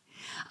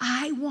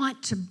 I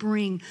want to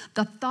bring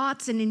the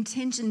thoughts and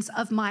intentions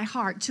of my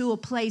heart to a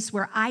place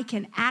where I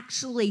can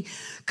actually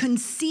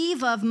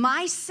conceive of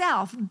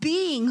myself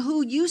being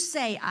who you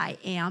say I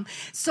am,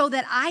 so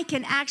that I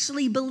can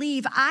actually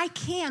believe I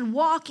can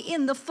walk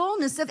in the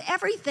fullness of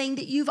everything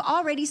that you've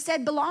already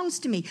said belongs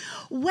to me.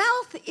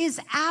 Wealth is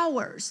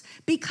ours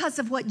because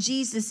of what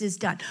Jesus has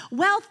done.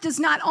 Wealth does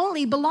not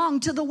only belong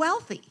to the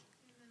wealthy.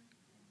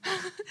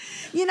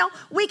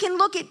 We can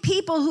look at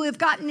people who have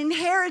gotten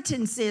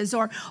inheritances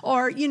or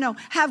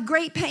have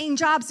great paying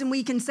jobs, and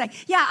we can say,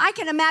 yeah, I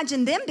can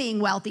imagine them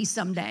being wealthy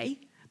someday,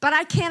 but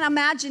I can't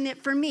imagine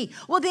it for me.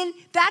 Well, then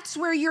that's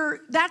where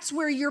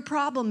your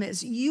problem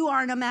is. You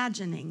aren't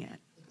imagining it.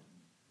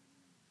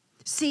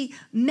 See,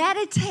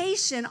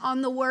 meditation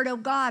on the Word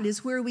of God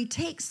is where we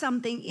take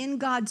something in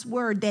God's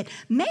Word that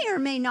may or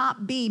may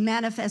not be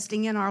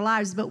manifesting in our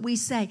lives, but we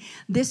say,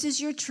 this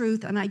is your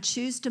truth, and I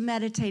choose to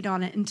meditate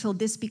on it until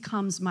this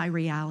becomes my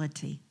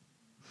reality.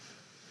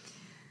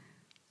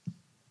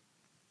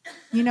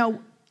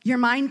 Your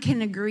mind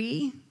can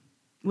agree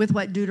with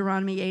what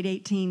Deuteronomy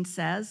 8:18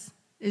 says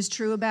is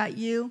true about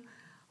you,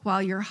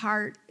 while your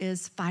heart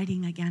is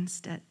fighting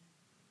against it.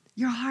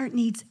 Your heart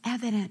needs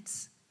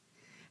evidence.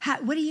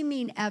 What do you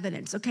mean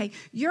evidence? Okay,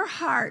 your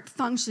heart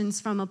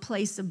functions from a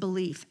place of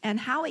belief, and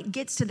how it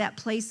gets to that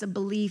place of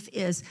belief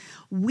is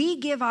we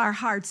give our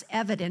hearts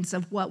evidence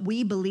of what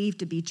we believe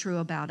to be true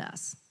about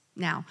us.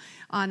 Now,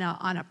 on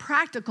a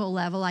practical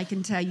level, I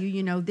can tell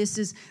you, this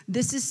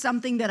is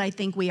something that I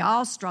think we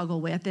all struggle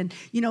with. And,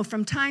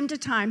 from time to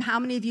time, how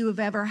many of you have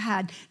ever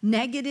had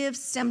negative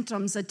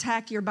symptoms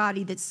attack your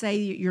body that say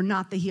you're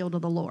not the healed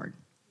of the Lord?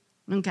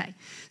 Okay,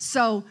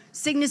 so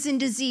sickness and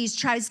disease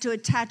tries to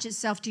attach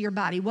itself to your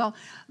body. Well,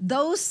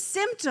 those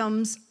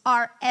symptoms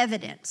are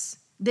evidence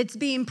that's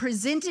being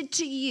presented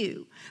to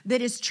you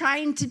that is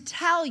trying to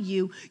tell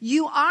you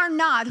you are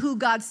not who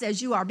God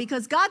says you are,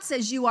 because God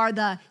says you are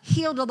the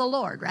healed of the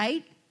Lord,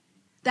 right?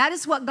 That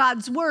is what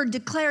God's word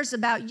declares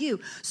about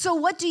you. So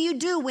what do you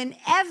do when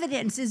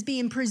evidence is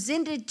being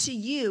presented to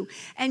you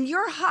and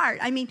your heart?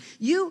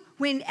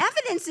 When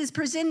evidence is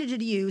presented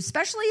to you,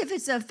 especially if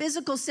it's a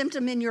physical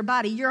symptom in your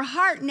body, your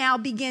heart now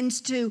begins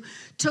to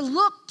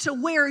look to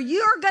where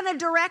you're going to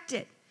direct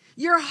it.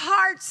 Your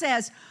heart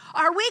says,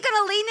 are we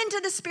going to lean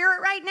into the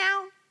Spirit right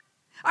now?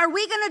 Are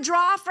we going to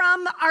draw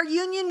from our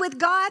union with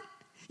God?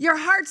 Your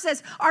heart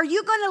says, are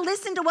you going to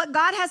listen to what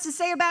God has to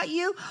say about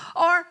you?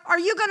 Or are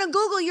you going to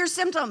Google your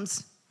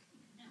symptoms?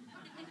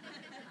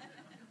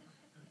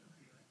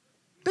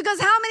 Because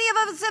how many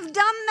of us have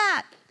done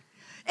that?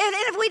 And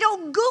if we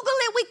don't Google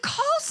it, we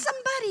call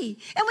somebody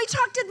and we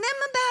talk to them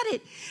about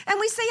it. And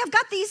we say, I've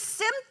got these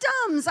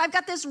symptoms. I've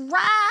got this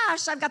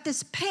rash. I've got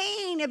this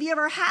pain. Have you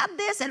ever had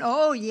this? And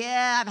oh,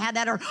 yeah, I've had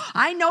that. Or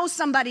I know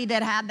somebody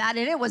that had that,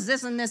 and it was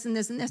this and this and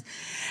this and this.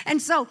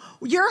 And so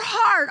your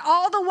heart,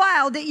 all the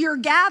while that you're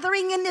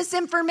gathering in this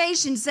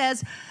information,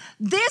 says,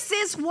 this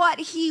is what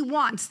he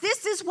wants.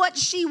 This is what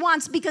she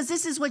wants, because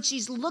this is what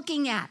she's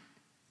looking at.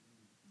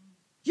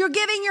 You're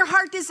giving your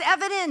heart this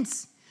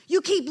evidence. You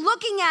keep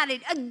looking at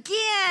it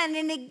again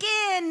and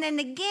again and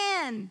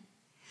again.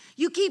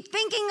 You keep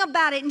thinking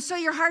about it, and so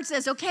your heart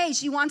says, okay,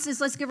 she wants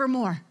this, let's give her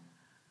more.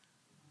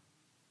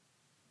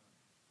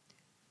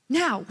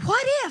 Now,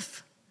 what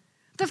if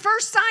the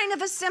first sign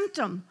of a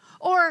symptom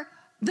or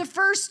the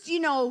first,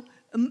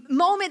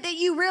 moment that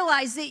you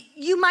realize that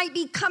you might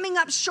be coming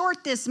up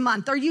short this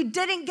month, or you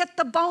didn't get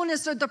the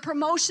bonus or the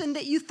promotion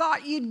that you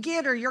thought you'd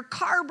get, or your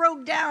car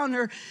broke down,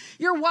 or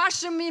your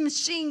washing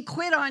machine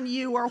quit on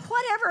you, or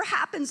whatever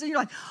happens, and you're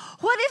like,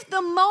 what if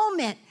the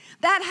moment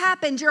that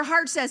happened, your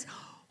heart says,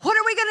 what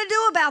are we going to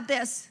do about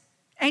this?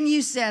 And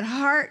you said,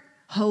 heart,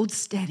 hold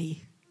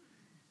steady,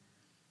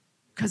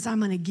 because I'm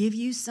going to give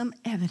you some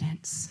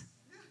evidence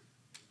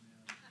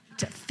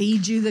to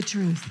feed you the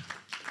truth.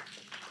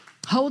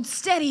 Hold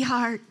steady,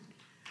 heart.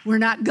 We're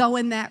not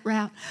going that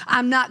route.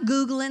 I'm not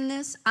Googling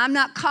this. I'm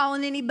not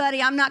calling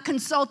anybody. I'm not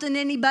consulting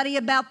anybody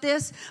about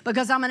this,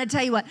 because I'm going to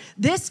tell you what,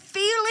 this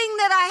feeling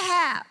that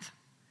I have,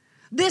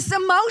 this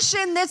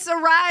emotion that's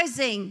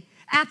arising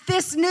at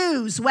this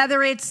news,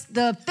 whether it's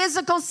the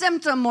physical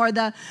symptom or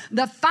the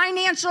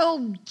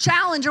financial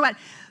challenge or what.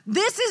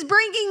 This is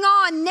bringing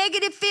on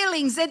negative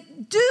feelings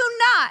that do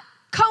not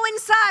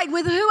coincide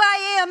with who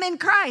I am in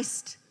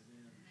Christ.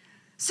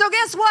 So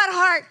guess what,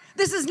 heart?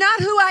 This is not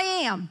who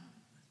I am.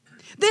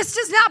 This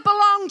does not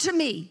belong to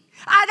me.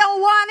 I don't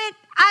want it.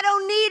 I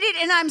don't need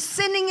it, and I'm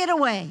sending it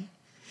away.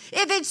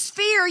 If it's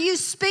fear, you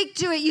speak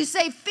to it. You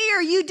say,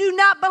 fear, you do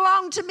not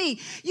belong to me.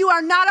 You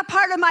are not a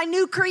part of my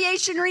new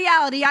creation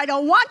reality. I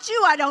don't want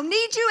you. I don't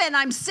need you, and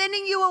I'm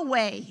sending you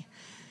away.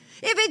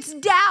 If it's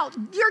doubt,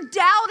 you're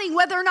doubting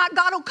whether or not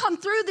God will come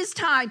through this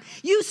time.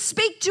 You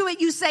speak to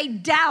it. You say,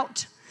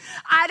 doubt.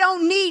 I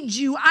don't need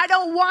you. I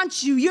don't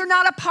want you. You're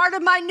not a part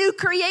of my new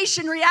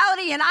creation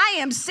reality, and I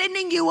am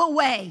sending you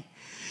away.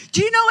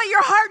 Do you know what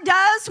your heart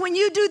does when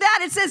you do that?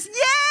 It says,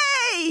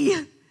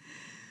 yay!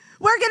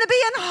 We're going to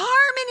be in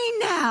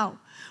harmony now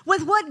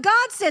with what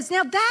God says.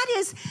 Now, that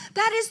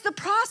is the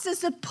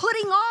process of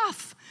putting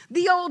off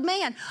the old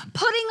man,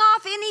 putting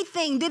off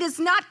anything that is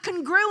not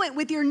congruent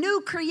with your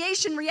new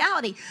creation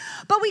reality.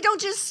 But we don't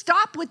just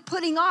stop with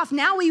putting off.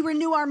 Now we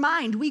renew our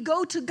mind. We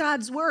go to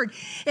God's word.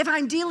 If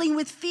I'm dealing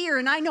with fear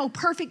and I know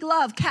perfect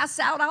love casts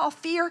out all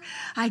fear,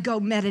 I go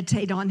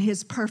meditate on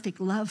his perfect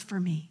love for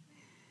me.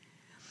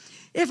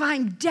 If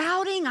I'm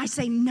doubting, I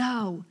say,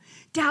 no,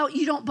 doubt,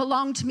 you don't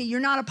belong to me.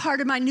 You're not a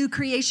part of my new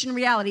creation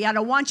reality. I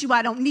don't want you.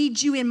 I don't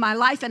need you in my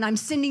life, and I'm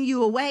sending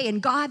you away.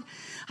 And God,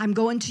 I'm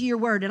going to your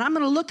word, and I'm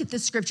going to look at the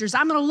scriptures.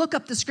 I'm going to look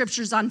up the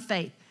scriptures on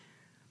faith.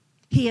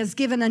 He has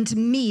given unto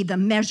me the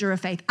measure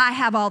of faith. I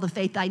have all the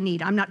faith I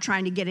need. I'm not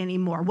trying to get any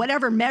more.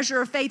 Whatever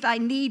measure of faith I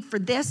need for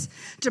this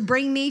to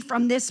bring me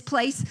from this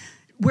place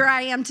where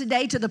I am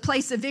today to the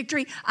place of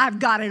victory, I've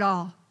got it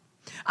all.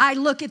 I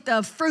look at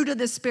the fruit of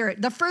the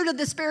Spirit. The fruit of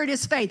the Spirit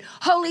is faith.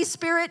 Holy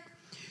Spirit,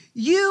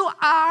 you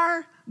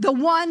are the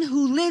one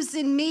who lives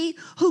in me,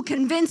 who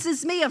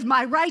convinces me of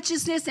my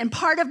righteousness, and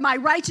part of my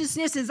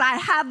righteousness is I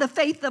have the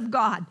faith of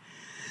God.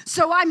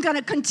 So I'm going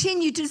to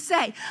continue to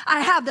say,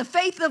 I have the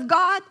faith of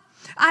God.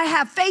 I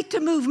have faith to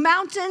move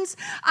mountains.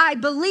 I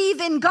believe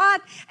in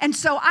God, and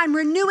so I'm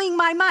renewing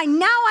my mind.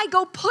 Now I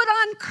go put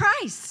on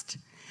Christ.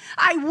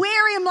 I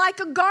wear him like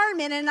a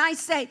garment, and I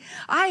say,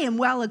 I am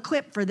well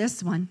equipped for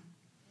this one.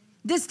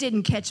 This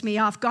didn't catch me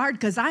off guard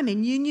because I'm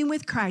in union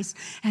with Christ,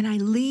 and I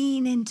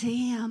lean into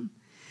him.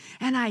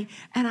 And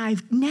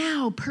I've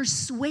now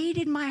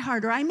persuaded my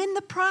heart, or I'm in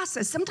the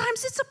process.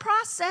 Sometimes it's a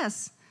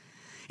process.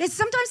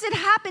 Sometimes it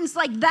happens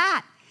like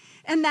that.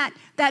 And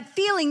that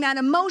feeling, that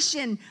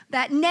emotion,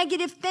 that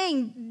negative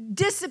thing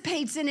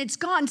dissipates and it's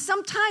gone.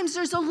 Sometimes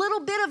there's a little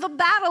bit of a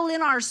battle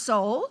in our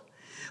soul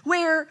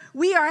where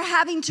we are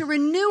having to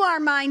renew our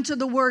mind to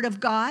the word of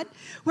God,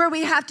 where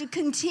we have to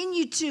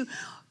continue to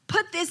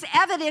put this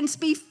evidence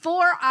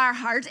before our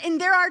hearts. And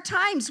there are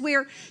times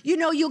where,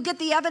 you'll get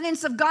the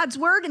evidence of God's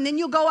word, and then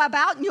you'll go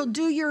about and you'll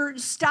do your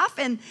stuff,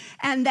 and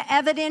the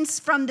evidence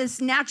from this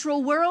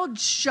natural world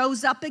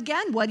shows up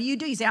again. What do?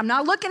 You say, I'm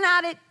not looking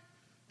at it.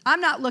 I'm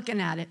not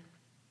looking at it.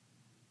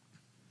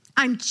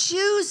 I'm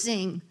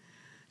choosing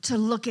to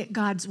look at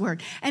God's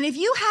word. And if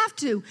you have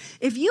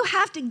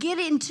to get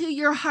into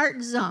your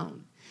heart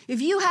zone, if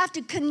you have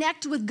to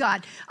connect with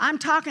God, I'm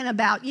talking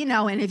about,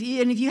 and if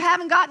you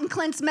haven't gotten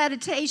Clint's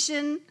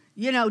meditation,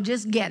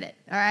 just get it,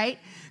 all right?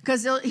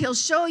 Because he'll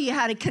show you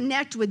how to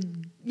connect with,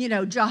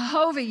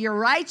 Jehovah, your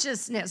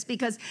righteousness,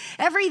 because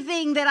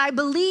everything that I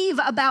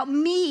believe about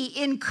me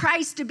in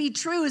Christ to be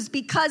true is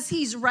because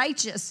he's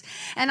righteous,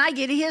 and I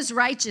get his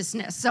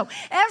righteousness. So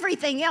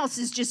everything else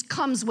just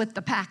comes with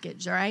the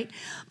package, all right?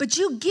 But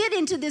you get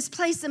into this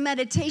place of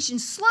meditation,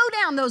 slow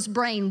down those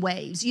brain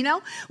waves, When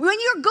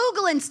you're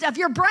Googling stuff,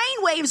 your brain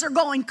waves are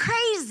going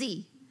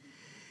crazy.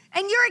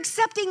 And you're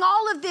accepting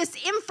all of this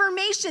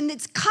information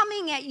that's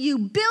coming at you,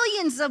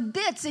 billions of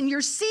bits, and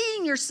you're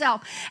seeing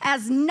yourself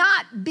as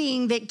not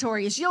being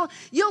victorious. You'll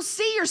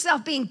see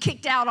yourself being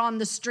kicked out on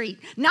the street,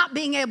 not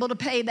being able to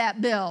pay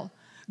that bill,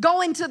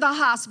 going to the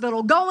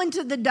hospital, going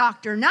to the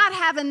doctor, not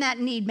having that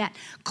need met.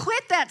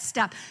 Quit that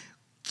stuff.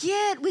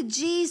 Get with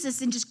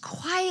Jesus and just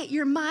quiet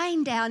your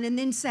mind down and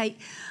then say,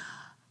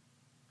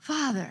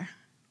 Father,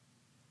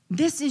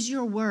 this is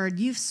your word.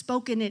 You've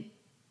spoken it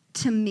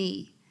to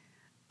me.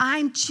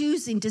 I'm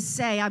choosing to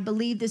say, I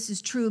believe this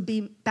is true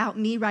about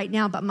me right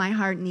now, but my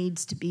heart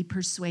needs to be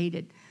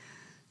persuaded.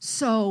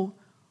 So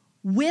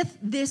with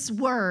this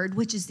word,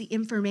 which is the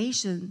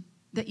information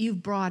that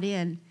you've brought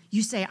in,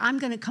 you say, I'm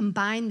going to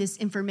combine this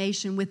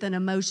information with an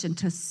emotion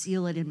to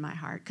seal it in my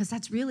heart, because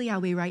that's really how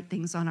we write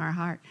things on our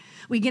heart.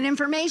 We get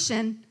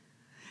information,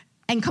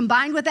 and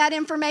combined with that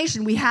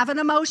information, we have an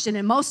emotion,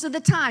 and most of the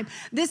time,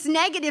 this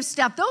negative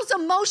stuff, those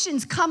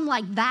emotions come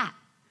like that.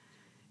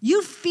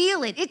 You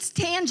feel it. It's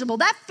tangible.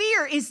 That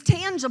fear is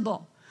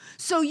tangible.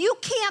 So you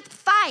can't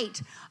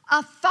fight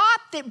a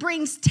thought that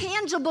brings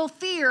tangible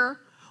fear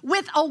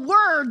with a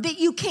word that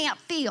you can't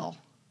feel.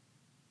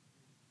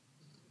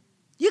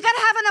 You got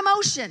to have an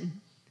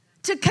emotion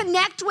to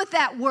connect with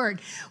that word.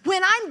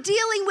 When I'm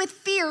dealing with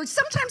fear,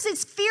 sometimes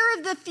it's fear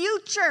of the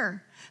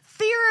future,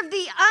 fear of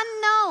the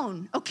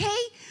unknown, okay?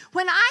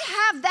 When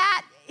I have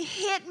that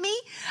hit me,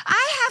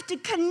 I have to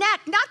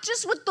connect not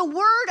just with the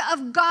word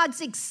of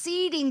God's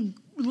exceeding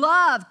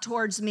love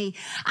towards me.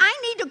 I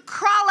need to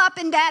crawl up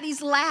in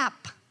Daddy's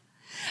lap.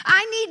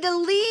 I need to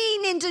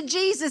lean into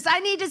Jesus. I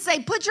need to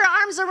say, put your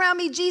arms around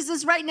me,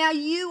 Jesus, right now.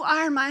 You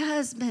are my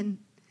husband.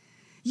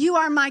 You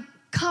are my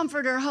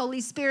comforter, Holy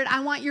Spirit.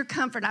 I want your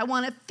comfort. I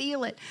want to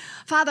feel it.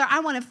 Father,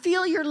 I want to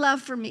feel your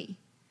love for me.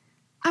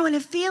 I want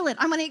to feel it.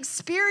 I want to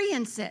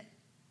experience it.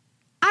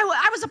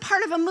 I was a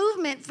part of a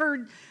movement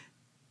for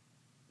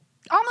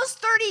almost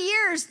 30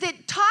 years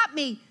that taught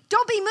me,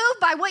 don't be moved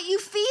by what you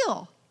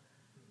feel.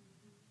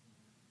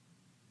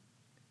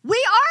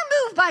 We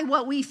are moved by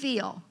what we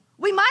feel.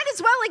 We might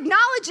as well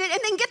acknowledge it and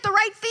then get the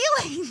right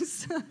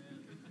feelings.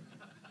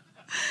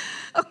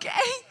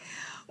 Okay?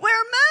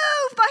 We're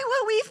moved by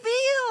what we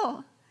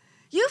feel.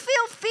 You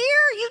feel fear,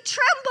 you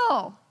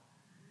tremble.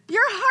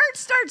 Your heart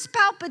starts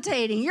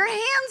palpitating. Your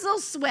hands will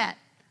sweat.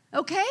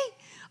 Okay?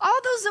 All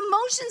those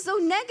emotions,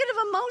 those negative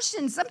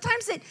emotions.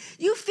 Sometimes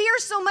you fear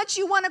so much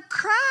you want to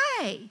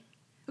cry.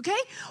 Okay?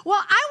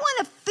 Well, I want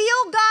to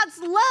feel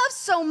God's love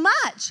so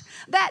much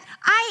that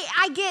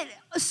I get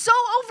so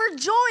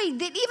overjoyed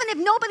that even if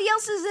nobody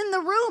else is in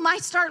the room, I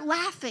start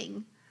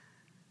laughing.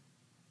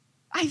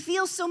 I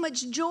feel so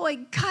much joy.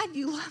 God,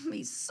 you love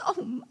me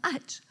so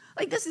much.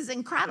 Like, this is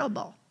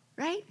incredible,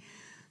 right?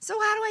 So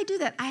how do I do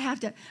that? I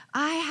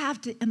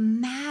have to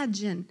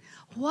imagine,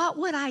 what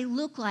would I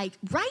look like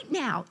right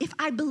now if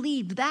I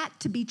believed that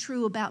to be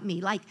true about me?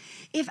 Like,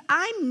 if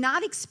I'm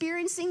not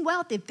experiencing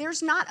wealth, if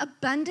there's not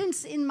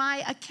abundance in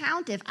my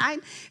account, if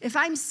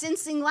I'm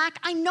sensing lack,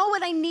 I know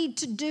what I need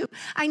to do.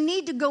 I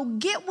need to go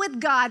get with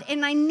God,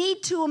 and I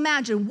need to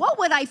imagine, what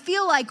would I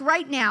feel like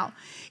right now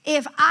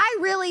if I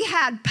really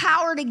had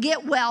power to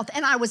get wealth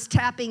and I was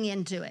tapping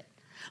into it?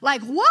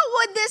 Like, what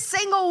would this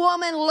single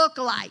woman look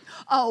like?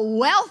 A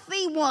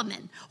wealthy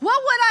woman.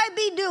 What would I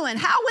be doing?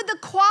 How would the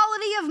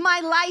quality of my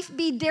life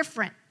be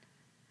different?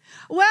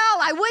 Well,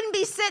 I wouldn't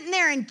be sitting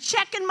there and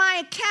checking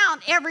my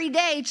account every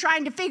day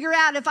trying to figure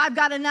out if I've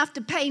got enough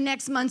to pay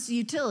next month's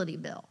utility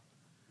bill.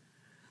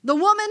 The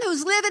woman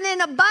who's living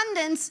in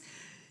abundance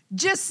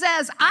just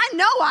says, I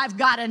know I've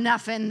got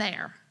enough in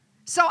there,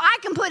 so I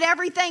can put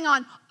everything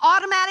on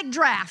automatic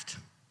draft.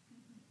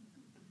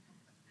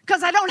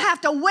 Because I don't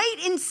have to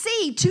wait and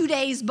see 2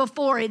 days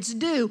before it's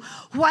due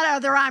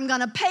whether I'm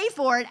going to pay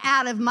for it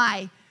out of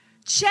my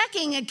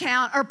checking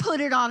account or put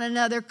it on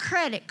another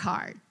credit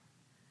card.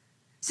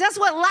 So that's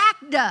what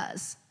lack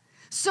does.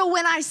 So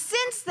when I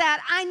sense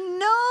that, I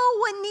know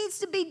what needs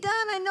to be done.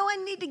 I know I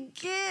need to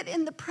get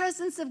in the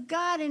presence of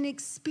God and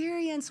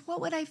experience what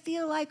would I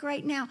feel like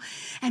right now.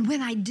 And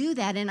when I do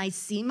that and I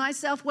see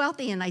myself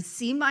wealthy and I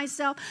see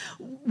myself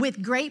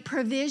with great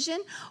provision,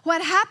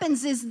 what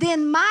happens is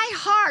then my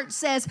heart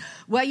says,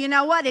 well, you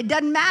know what? It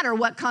doesn't matter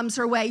what comes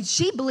her way.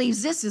 She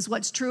believes this is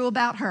what's true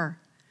about her.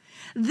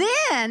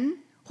 Then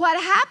what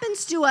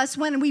happens to us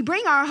when we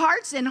bring our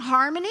hearts in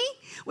harmony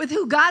with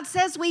who God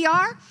says we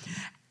are,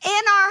 in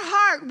our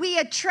heart, we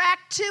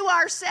attract to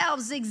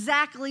ourselves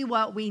exactly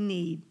what we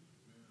need.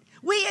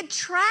 We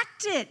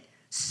attract it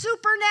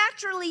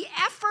supernaturally,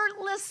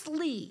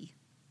 effortlessly.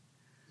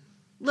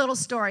 Little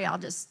story I'll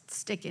just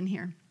stick in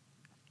here.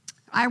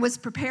 I was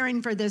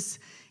preparing for this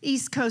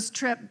East Coast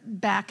trip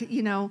back,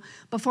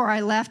 before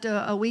I left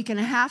a week and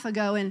a half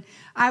ago, and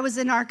I was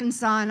in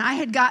Arkansas, and I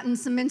had gotten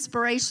some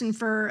inspiration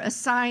for a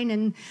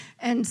sign,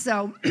 and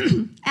so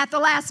at the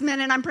last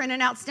minute, I'm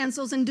printing out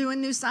stencils and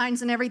doing new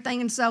signs and everything,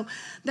 and so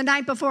the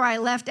night before I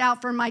left out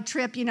for my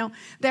trip,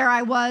 there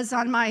I was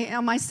on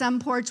my sun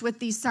porch with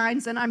these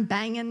signs, and I'm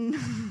banging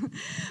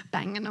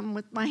them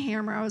with my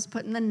hammer. I was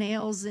putting the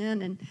nails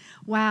in, and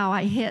wow,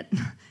 I hit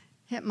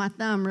my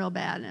thumb real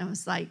bad, and I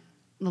was like,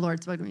 the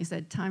Lord spoke to me. He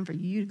said, time for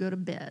you to go to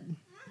bed.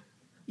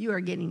 You are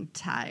getting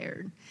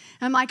tired.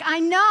 I'm like, I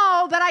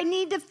know, but I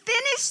need to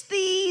finish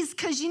these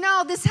because,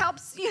 this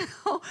helps,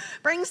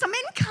 bring some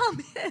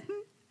income in.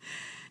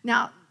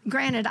 Now,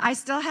 granted, I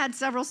still had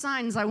several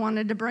signs I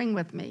wanted to bring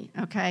with me,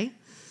 okay?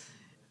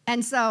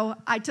 And so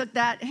I took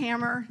that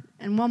hammer,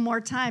 and one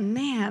more time,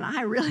 man,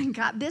 I really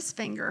got this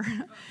finger.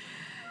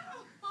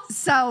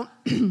 So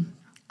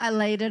I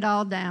laid it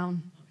all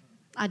down.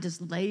 I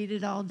just laid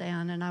it all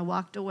down, and I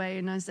walked away,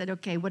 and I said,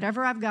 okay,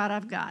 whatever I've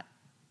got.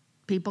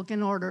 People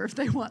can order if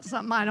they want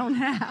something I don't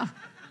have,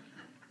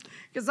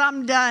 because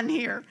I'm done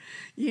here,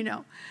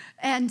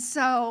 And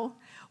so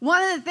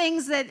one of the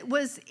things that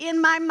was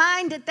in my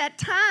mind at that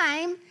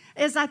time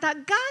is I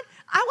thought, God,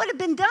 I would have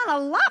been done a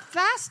lot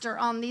faster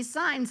on these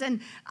signs,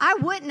 and I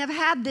wouldn't have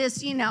had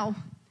this,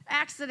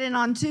 accident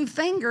on 2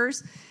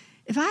 fingers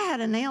if I had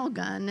a nail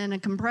gun and a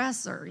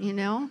compressor,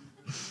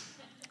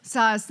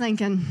 So I was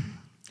thinking,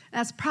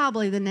 that's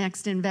probably the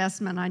next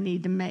investment I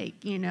need to make,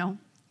 I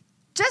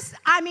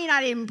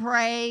didn't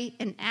pray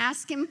and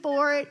ask him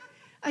for it.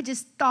 I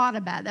just thought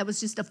about it. That was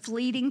just a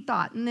fleeting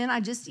thought. And then I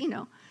just,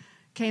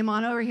 came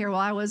on over here while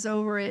I was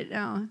over at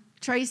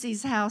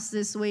Tracy's house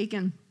this week,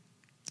 and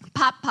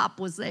Pop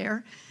was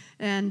there.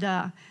 And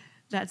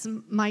That's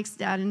Mike's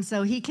dad. And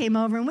so he came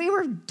over and we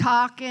were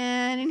talking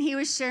and he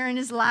was sharing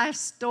his life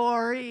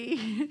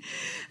story.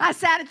 I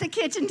sat at the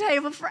kitchen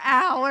table for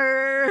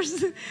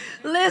hours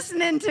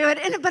listening to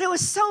it. But it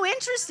was so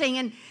interesting.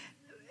 And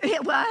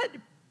what?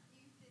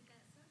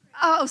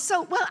 Oh,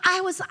 so, well,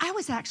 I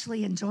was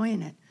actually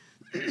enjoying it.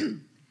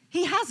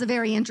 He has a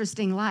very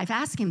interesting life.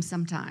 Ask him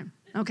sometime,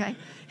 okay?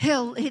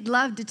 He'd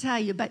love to tell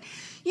you. But,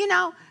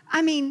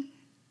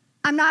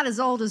 I'm not as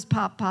old as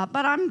Pop,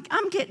 but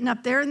I'm getting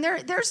up there. And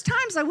there's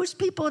times I wish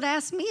people would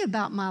ask me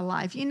about my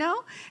life,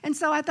 And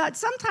so I thought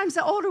sometimes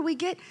the older we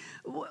get,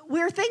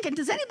 we're thinking,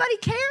 does anybody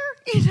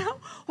care,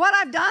 what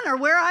I've done or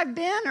where I've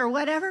been or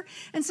whatever?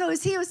 And so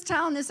as he was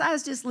telling this, I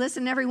was just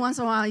listening every once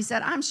in a while. He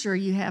said, I'm sure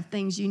you have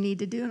things you need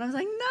to do. And I was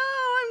like, no,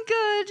 I'm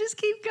good. Just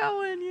keep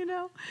going,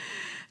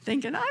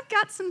 Thinking, I've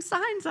got some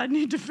signs I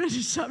need to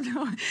finish up.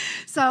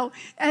 So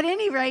at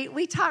any rate,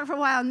 we talked for a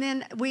while, and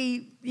then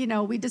we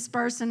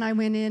dispersed, and I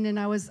went in, and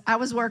I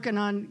was working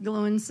on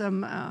gluing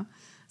some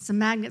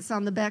magnets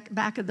on the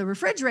back of the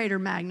refrigerator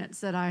magnets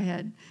that I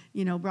had,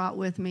 brought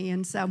with me.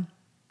 And so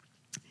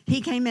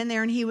he came in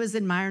there, and he was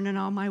admiring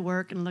all my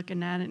work and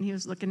looking at it, and he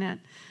was looking at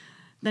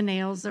the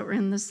nails that were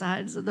in the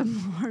sides of the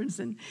boards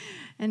and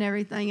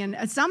everything.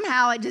 And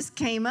somehow it just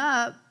came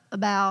up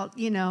about,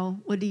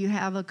 well, do you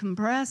have a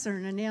compressor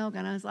and a nail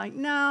gun? I was like,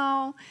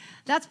 no,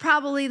 that's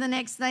probably the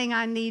next thing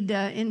I need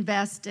to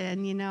invest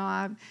in.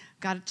 I've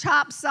got a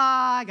chop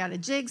saw, I got a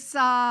jigsaw,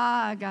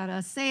 I got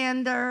a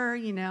sander,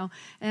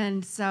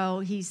 And so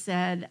he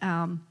said,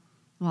 well,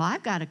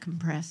 I've got a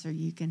compressor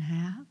you can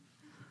have.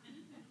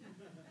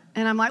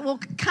 And I'm like, well,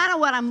 kind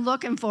of what I'm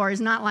looking for is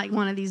not like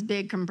one of these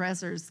big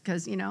compressors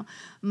because,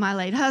 my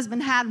late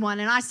husband had one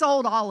and I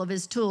sold all of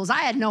his tools. I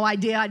had no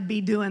idea I'd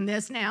be doing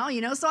this now,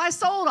 so I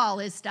sold all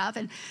his stuff.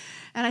 And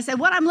I said,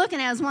 what I'm looking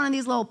at is one of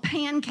these little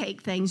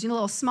pancake things, a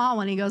little small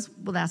one. He goes,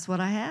 well, that's what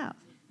I have.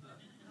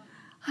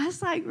 I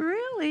was like,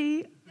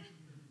 really?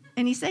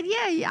 And he said,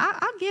 yeah,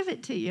 I'll give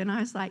it to you. And I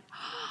was like,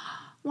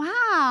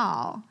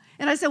 wow.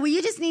 And I said, well,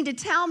 you just need to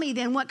tell me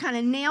then what kind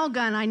of nail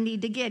gun I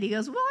need to get. He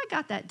goes, well, I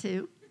got that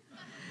too.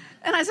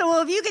 And I said,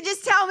 well, if you could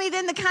just tell me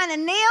then the kind of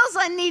nails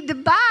I need to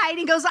buy. And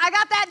he goes, I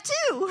got that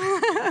too.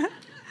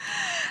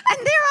 And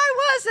there I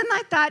was. And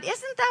I thought,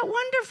 isn't that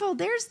wonderful?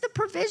 There's the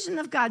provision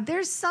of God.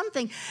 There's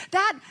something.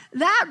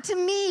 That to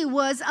me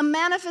was a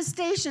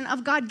manifestation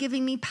of God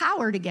giving me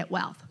power to get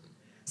wealth.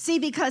 See,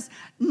 because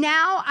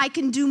now I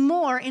can do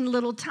more in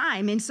little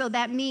time. And so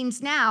that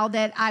means now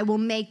that I will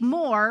make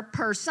more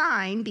per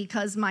sign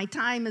because my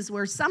time is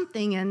worth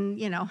something. And,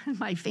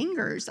 my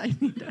fingers, I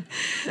need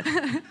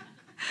to...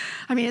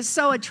 it's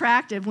so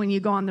attractive when you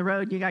go on the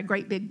road. You got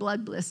great big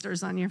blood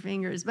blisters on your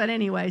fingers. But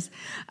anyways,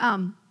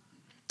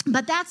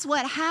 but that's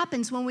what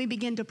happens when we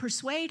begin to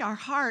persuade our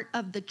heart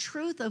of the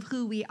truth of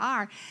who we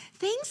are.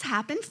 Things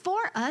happen for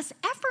us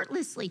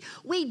effortlessly.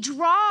 We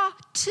draw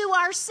to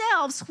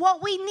ourselves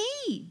what we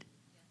need.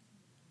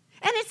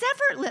 And it's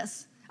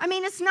effortless.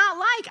 It's not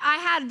like I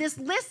had this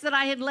list that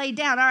I had laid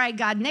down. All right,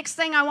 God, next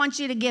thing I want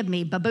you to give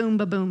me, ba-boom,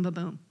 ba-boom,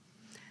 ba-boom.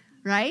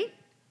 Right?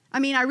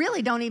 I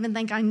really don't even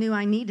think I knew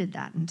I needed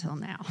that until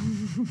now.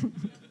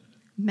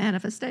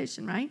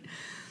 Manifestation, right?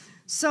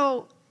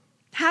 So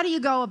how do you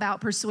go about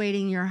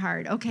persuading your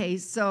heart? Okay,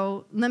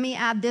 so let me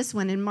add this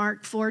one. In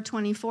Mark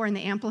 4:24 in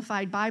the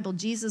Amplified Bible,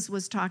 Jesus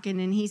was talking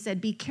and he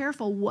said, be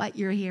careful what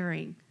you're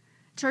hearing.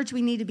 Church,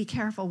 we need to be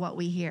careful what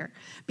we hear.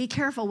 Be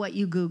careful what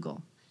you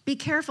Google. Be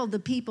careful the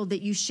people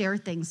that you share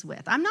things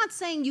with. I'm not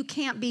saying you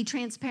can't be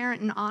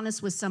transparent and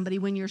honest with somebody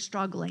when you're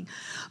struggling.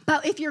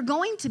 But if you're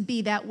going to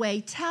be that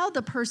way, tell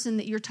the person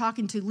that you're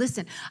talking to,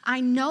 listen,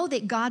 I know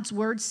that God's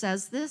word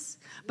says this,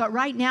 but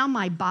right now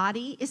my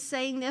body is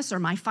saying this or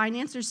my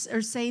finances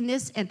are saying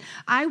this, and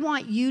I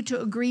want you to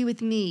agree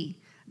with me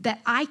that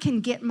I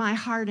can get my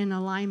heart in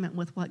alignment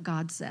with what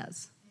God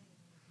says.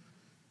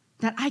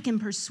 That I can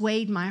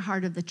persuade my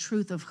heart of the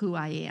truth of who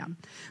I am.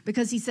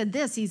 Because he said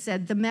this, he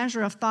said, the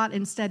measure of thought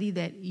and study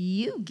that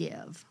you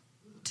give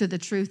to the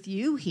truth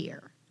you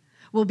hear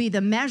will be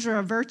the measure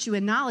of virtue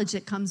and knowledge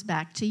that comes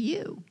back to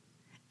you.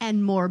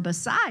 And more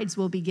besides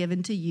will be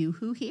given to you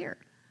who hear.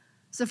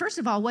 So first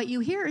of all, what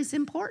you hear is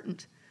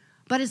important.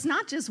 But it's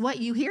not just what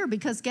you hear,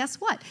 because guess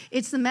what?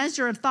 It's the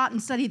measure of thought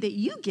and study that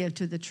you give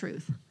to the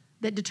truth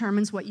that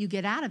determines what you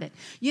get out of it.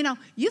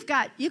 You've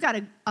got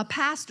a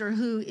pastor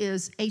who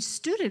is a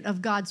student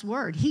of God's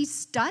word. He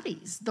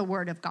studies the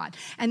word of God,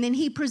 and then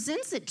he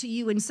presents it to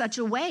you in such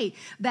a way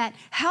that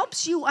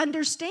helps you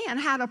understand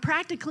how to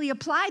practically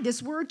apply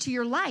this word to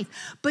your life.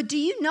 But do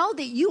you know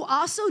that you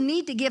also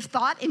need to give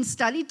thought and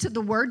study to the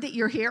word that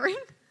you're hearing?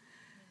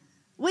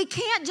 We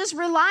can't just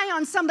rely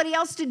on somebody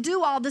else to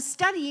do all the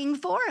studying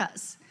for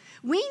us.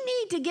 We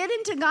need to get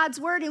into God's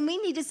word, and we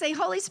need to say,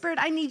 Holy Spirit,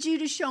 I need you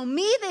to show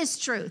me this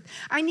truth.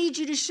 I need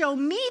you to show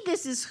me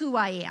this is who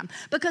I am.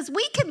 Because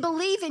we can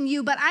believe in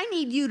you, but I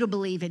need you to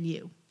believe in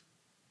you.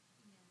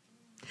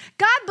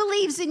 God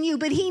believes in you,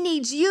 but he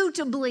needs you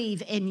to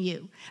believe in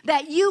you,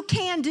 that you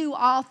can do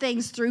all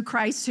things through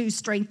Christ who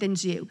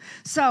strengthens you.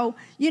 So,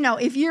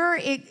 if you're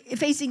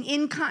facing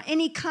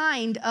any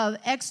kind of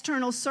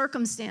external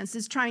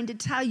circumstances trying to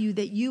tell you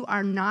that you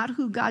are not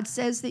who God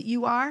says that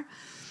you are,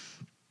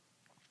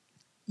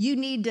 you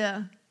need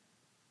to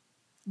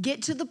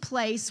get to the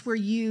place where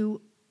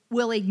you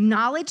will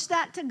acknowledge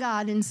that to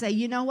God and say,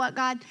 you know what,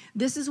 God,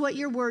 this is what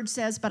your word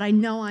says, but I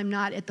know I'm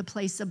not at the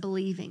place of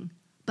believing,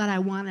 but I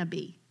want to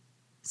be.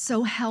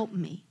 So help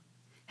me.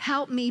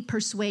 Help me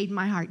persuade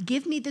my heart.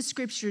 Give me the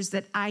scriptures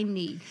that I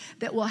need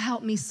that will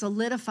help me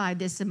solidify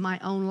this in my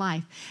own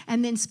life.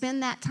 And then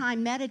spend that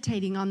time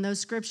meditating on those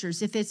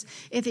scriptures. If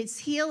it's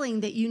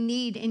healing that you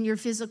need in your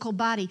physical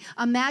body,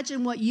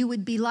 imagine what you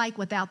would be like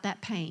without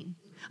that pain.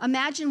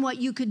 Imagine what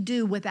you could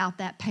do without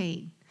that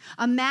pain.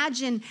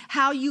 Imagine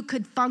how you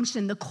could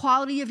function, the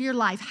quality of your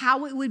life,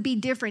 how it would be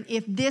different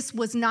if this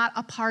was not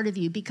a part of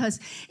you.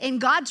 Because in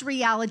God's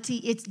reality,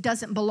 it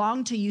doesn't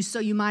belong to you, so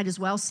you might as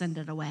well send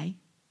it away.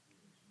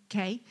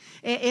 Okay?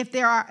 If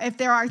there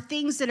are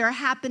things that are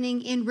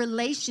happening in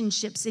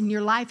relationships in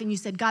your life and you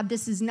said, God,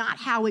 this is not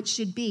how it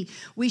should be.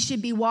 We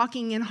should be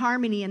walking in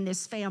harmony in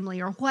this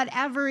family, or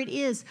whatever it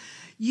is.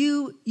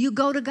 You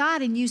go to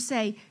God and you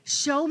say,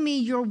 show me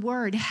your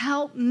word.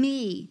 Help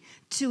me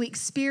to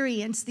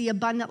experience the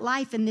abundant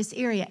life in this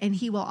area. And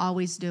he will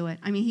always do it.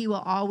 I mean, he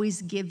will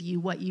always give you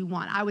what you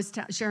want. I was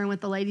sharing with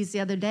the ladies the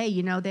other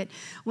day, that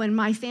when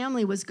my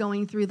family was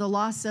going through the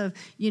loss of,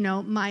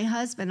 my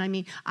husband, I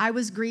mean, I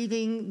was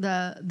grieving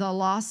the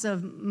loss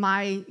of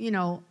my,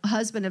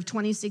 husband of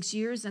 26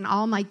 years, and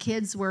all my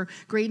kids were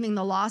grieving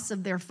the loss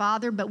of their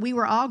father, but we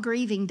were all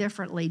grieving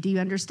differently. Do you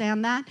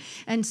understand that?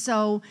 And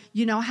so,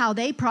 how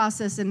they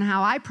process and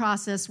how I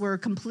process were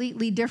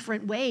completely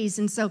different ways.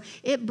 And so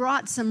it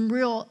brought some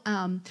real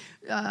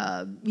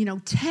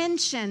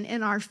tension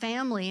in our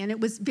family. And it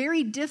was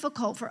very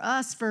difficult for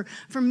us for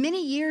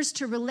many years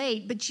to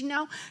relate. But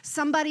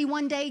somebody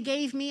one day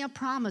gave me a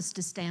promise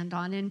to stand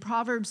on in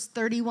Proverbs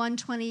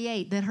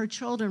 31:28, that her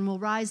children will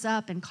rise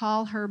up and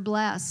call her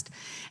blessed.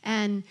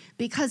 And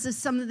because of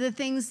some of the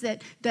things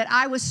that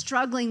I was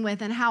struggling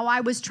with and how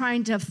I was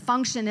trying to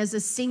function as a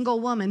single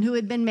woman who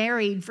had been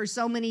married for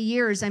so many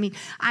years, I mean,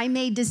 I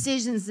made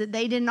decisions that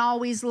they didn't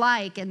always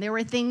like. And there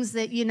were things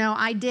that,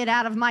 I did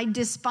out of my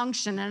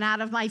dysfunction and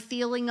out of my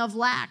feeling of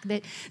lack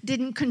that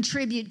didn't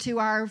contribute to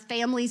our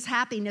family's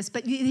happiness.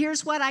 But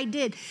here's what I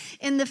did.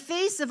 In the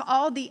face of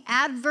all the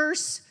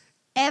adverse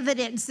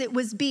evidence that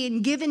was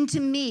being given to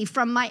me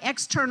from my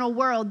external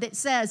world that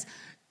says,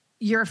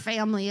 your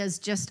family is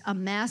just a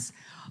mess,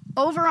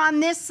 over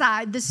on this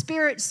side, the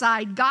spirit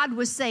side, God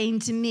was saying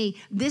to me,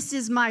 this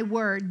is my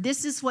word.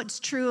 This is what's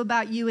true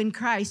about you in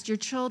Christ. Your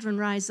children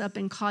rise up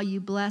and call you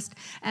blessed.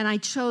 And I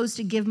chose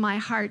to give my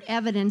heart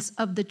evidence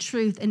of the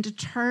truth and to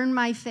turn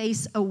my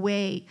face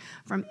away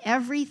from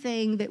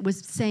everything that was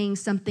saying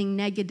something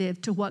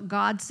negative to what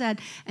God said.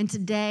 And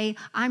today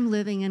I'm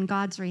living in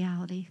God's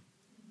reality.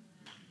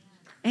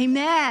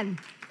 Amen.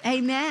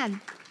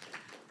 Amen.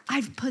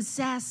 I've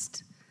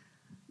possessed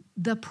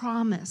the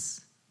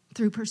promise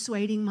through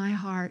persuading my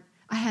heart.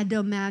 I had to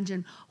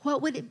imagine,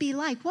 what would it be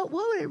like? What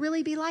would it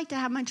really be like to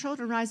have my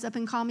children rise up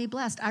and call me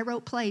blessed? I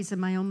wrote plays in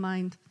my own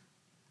mind.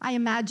 I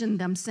imagined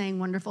them saying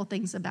wonderful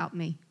things about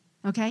me,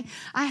 okay?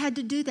 I had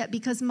to do that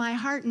because my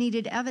heart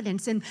needed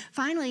evidence. And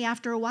finally,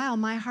 after a while,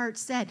 my heart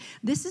said,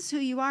 this is who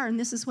you are and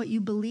this is what you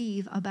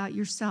believe about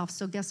yourself.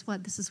 So guess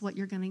what? This is what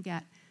you're going to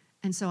get.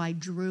 And so I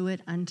drew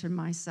it unto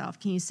myself.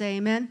 Can you say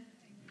amen?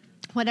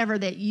 Whatever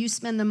that you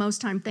spend the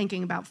most time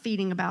thinking about,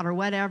 feeding about, or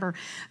whatever,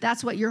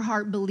 that's what your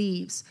heart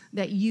believes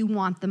that you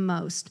want the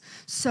most.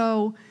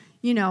 So,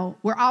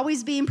 we're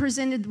always being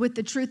presented with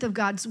the truth of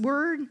God's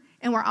word,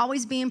 and we're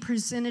always being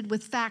presented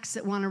with facts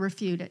that want to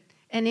refute it.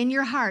 And in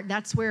your heart,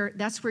 that's where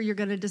you're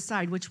going to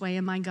decide, which way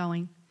am I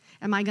going?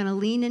 Am I going to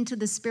lean into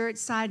the spirit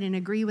side and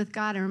agree with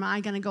God, or am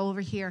I going to go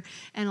over here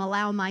and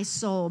allow my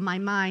soul, my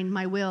mind,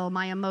 my will,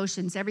 my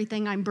emotions,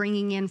 everything I'm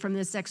bringing in from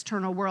this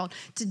external world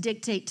to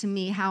dictate to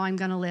me how I'm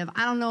going to live?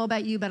 I don't know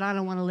about you, but I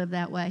don't want to live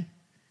that way.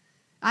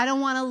 I don't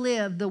want to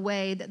live the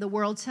way that the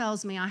world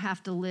tells me I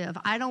have to live.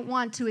 I don't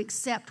want to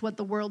accept what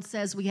the world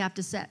says we have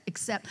to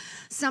accept.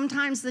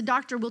 Sometimes the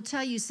doctor will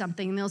tell you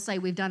something, and they'll say,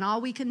 we've done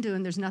all we can do,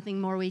 and there's nothing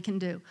more we can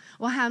do.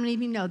 Well, how many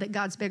of you know that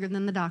God's bigger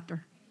than the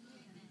doctor?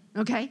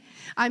 Okay?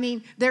 I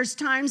mean, there's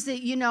times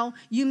that,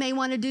 you may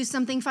want to do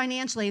something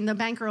financially, and the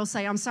banker will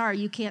say, I'm sorry,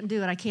 you can't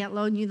do it. I can't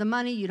loan you the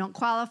money. You don't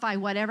qualify,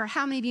 whatever.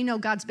 How many of you know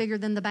God's bigger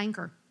than the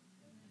banker?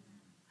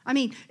 I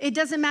mean, it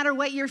doesn't matter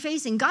what you're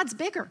facing. God's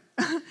bigger.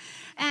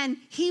 And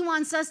he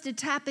wants us to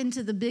tap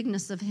into the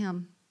bigness of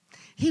him.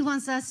 He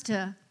wants us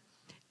to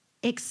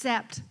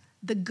accept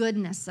the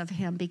goodness of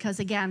him. Because,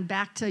 again,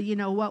 back to,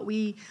 what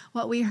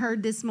we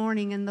heard this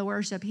morning in the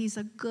worship. He's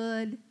a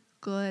good,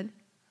 good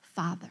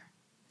Father.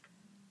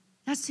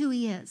 That's who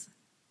he is.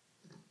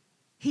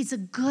 He's a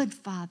good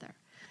Father.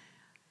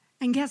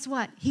 And guess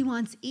what? He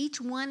wants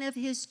each one of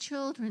his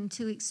children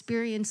to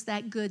experience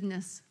that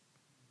goodness.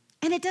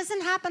 And it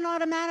doesn't happen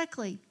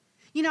automatically.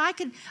 You know, I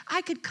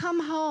could come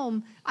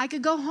home. I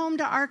could go home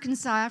to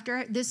Arkansas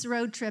after this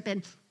road trip,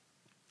 and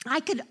I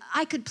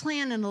could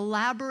plan an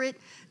elaborate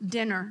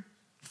dinner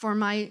for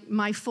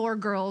my 4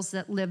 girls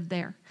that lived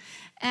there.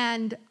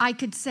 And I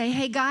could say,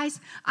 hey, guys,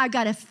 I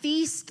got a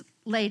feast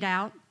laid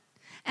out,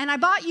 and I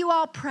bought you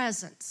all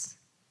presents.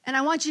 And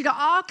I want you to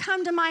all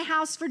come to my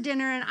house for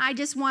dinner, and I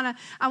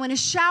want to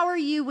shower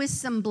you with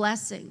some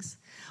blessings.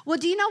 Well,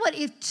 do you know what?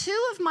 If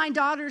 2 of my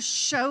daughters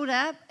showed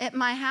up at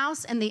my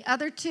house and the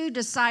other 2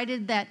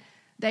 decided that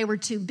they were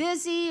too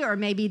busy, or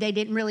maybe they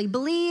didn't really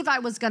believe I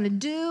was going to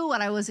do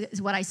what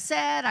I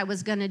said I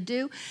was going to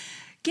do,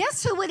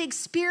 guess who would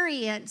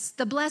experience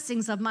the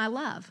blessings of my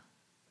love?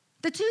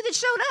 The 2 that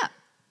showed up.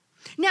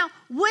 Now,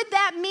 would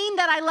that mean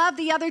that I love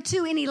the other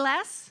 2 any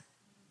less?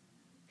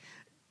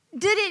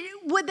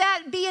 Would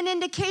that be an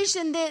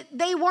indication that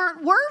they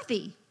weren't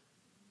worthy?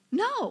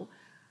 No.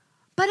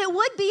 But it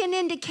would be an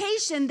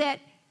indication that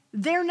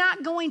they're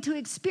not going to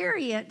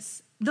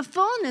experience the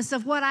fullness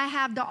of what I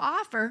have to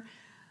offer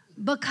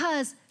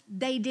because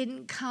they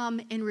didn't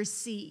come and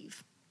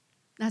receive.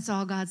 That's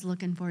all God's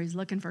looking for. He's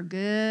looking for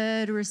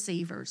good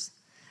receivers.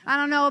 I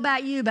don't know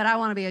about you, but I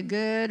want to be a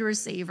good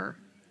receiver.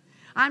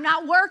 I'm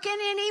not working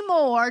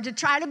anymore to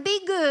try to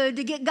be good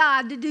to get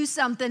God to do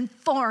something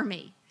for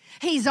me.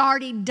 He's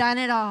already done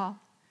it all.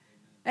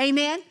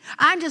 Amen?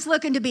 I'm just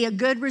looking to be a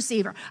good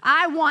receiver.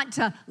 I want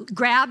to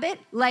grab it,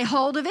 lay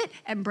hold of it,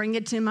 and bring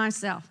it to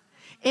myself.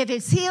 If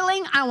it's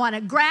healing, I want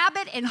to grab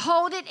it and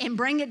hold it and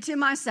bring it to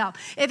myself.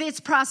 If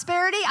it's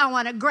prosperity, I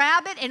want to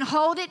grab it and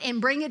hold it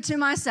and bring it to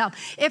myself.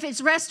 If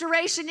it's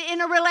restoration in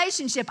a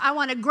relationship, I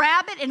want to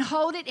grab it and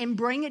hold it and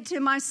bring it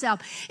to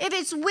myself. If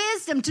it's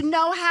wisdom to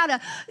know how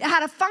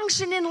to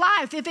function in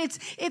life, if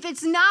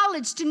it's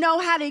knowledge to know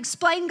how to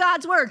explain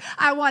God's word,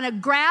 I want to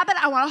grab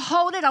it, I want to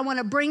hold it, I want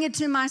to bring it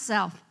to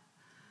myself.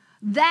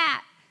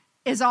 That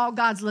is all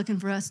God's looking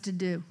for us to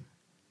do.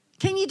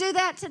 Can you do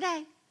that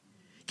today?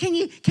 Can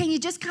you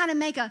just kind of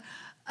make a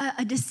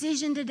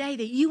decision today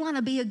that you want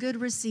to be a good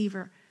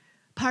receiver?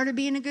 Part of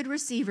being a good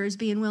receiver is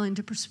being willing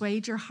to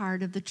persuade your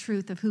heart of the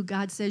truth of who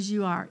God says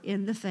you are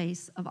in the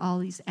face of all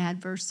these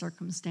adverse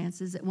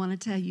circumstances that want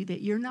to tell you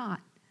that you're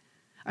not,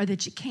 or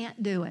that you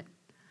can't do it,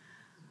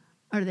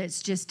 or that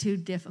it's just too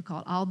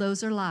difficult. All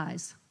those are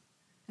lies,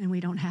 and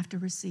we don't have to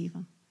receive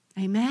them.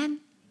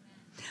 Amen?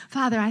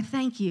 Father, I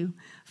thank you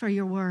for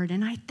your word,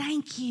 and I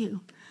thank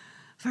you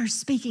for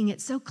speaking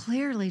it so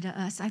clearly to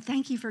us. I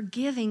thank you for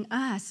giving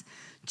us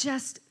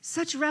just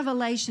such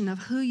revelation of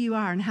who you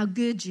are and how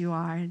good you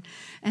are,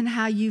 and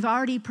how you've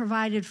already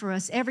provided for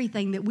us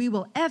everything that we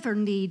will ever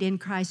need in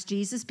Christ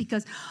Jesus,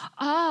 because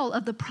all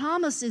of the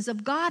promises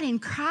of God in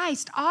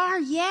Christ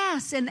are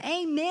yes and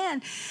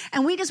amen.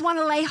 And we just want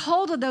to lay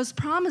hold of those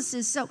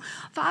promises. So,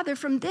 Father,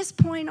 from this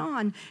point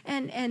on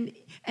and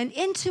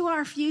into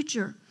our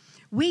future,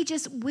 we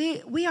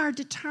are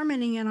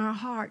determining in our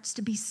hearts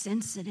to be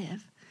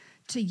sensitive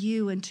to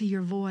you and to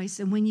your voice.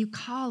 And when you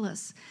call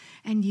us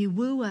and you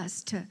woo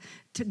us to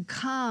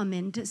come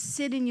and to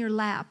sit in your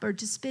lap or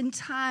to spend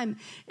time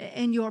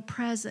in your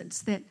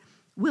presence, that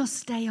we'll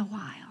stay a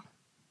while.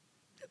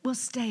 We'll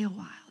stay a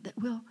while. That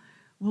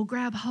we'll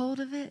grab hold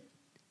of it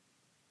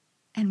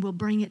and we'll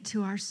bring it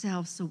to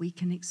ourselves so we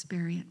can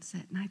experience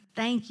it. And I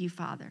thank you,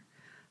 Father,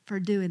 for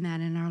doing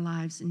that in our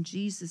lives. In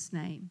Jesus'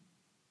 name,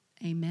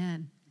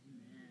 amen.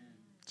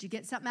 Did you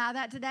get something out of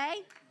that today?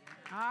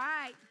 All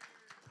right.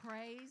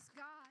 Praise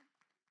God.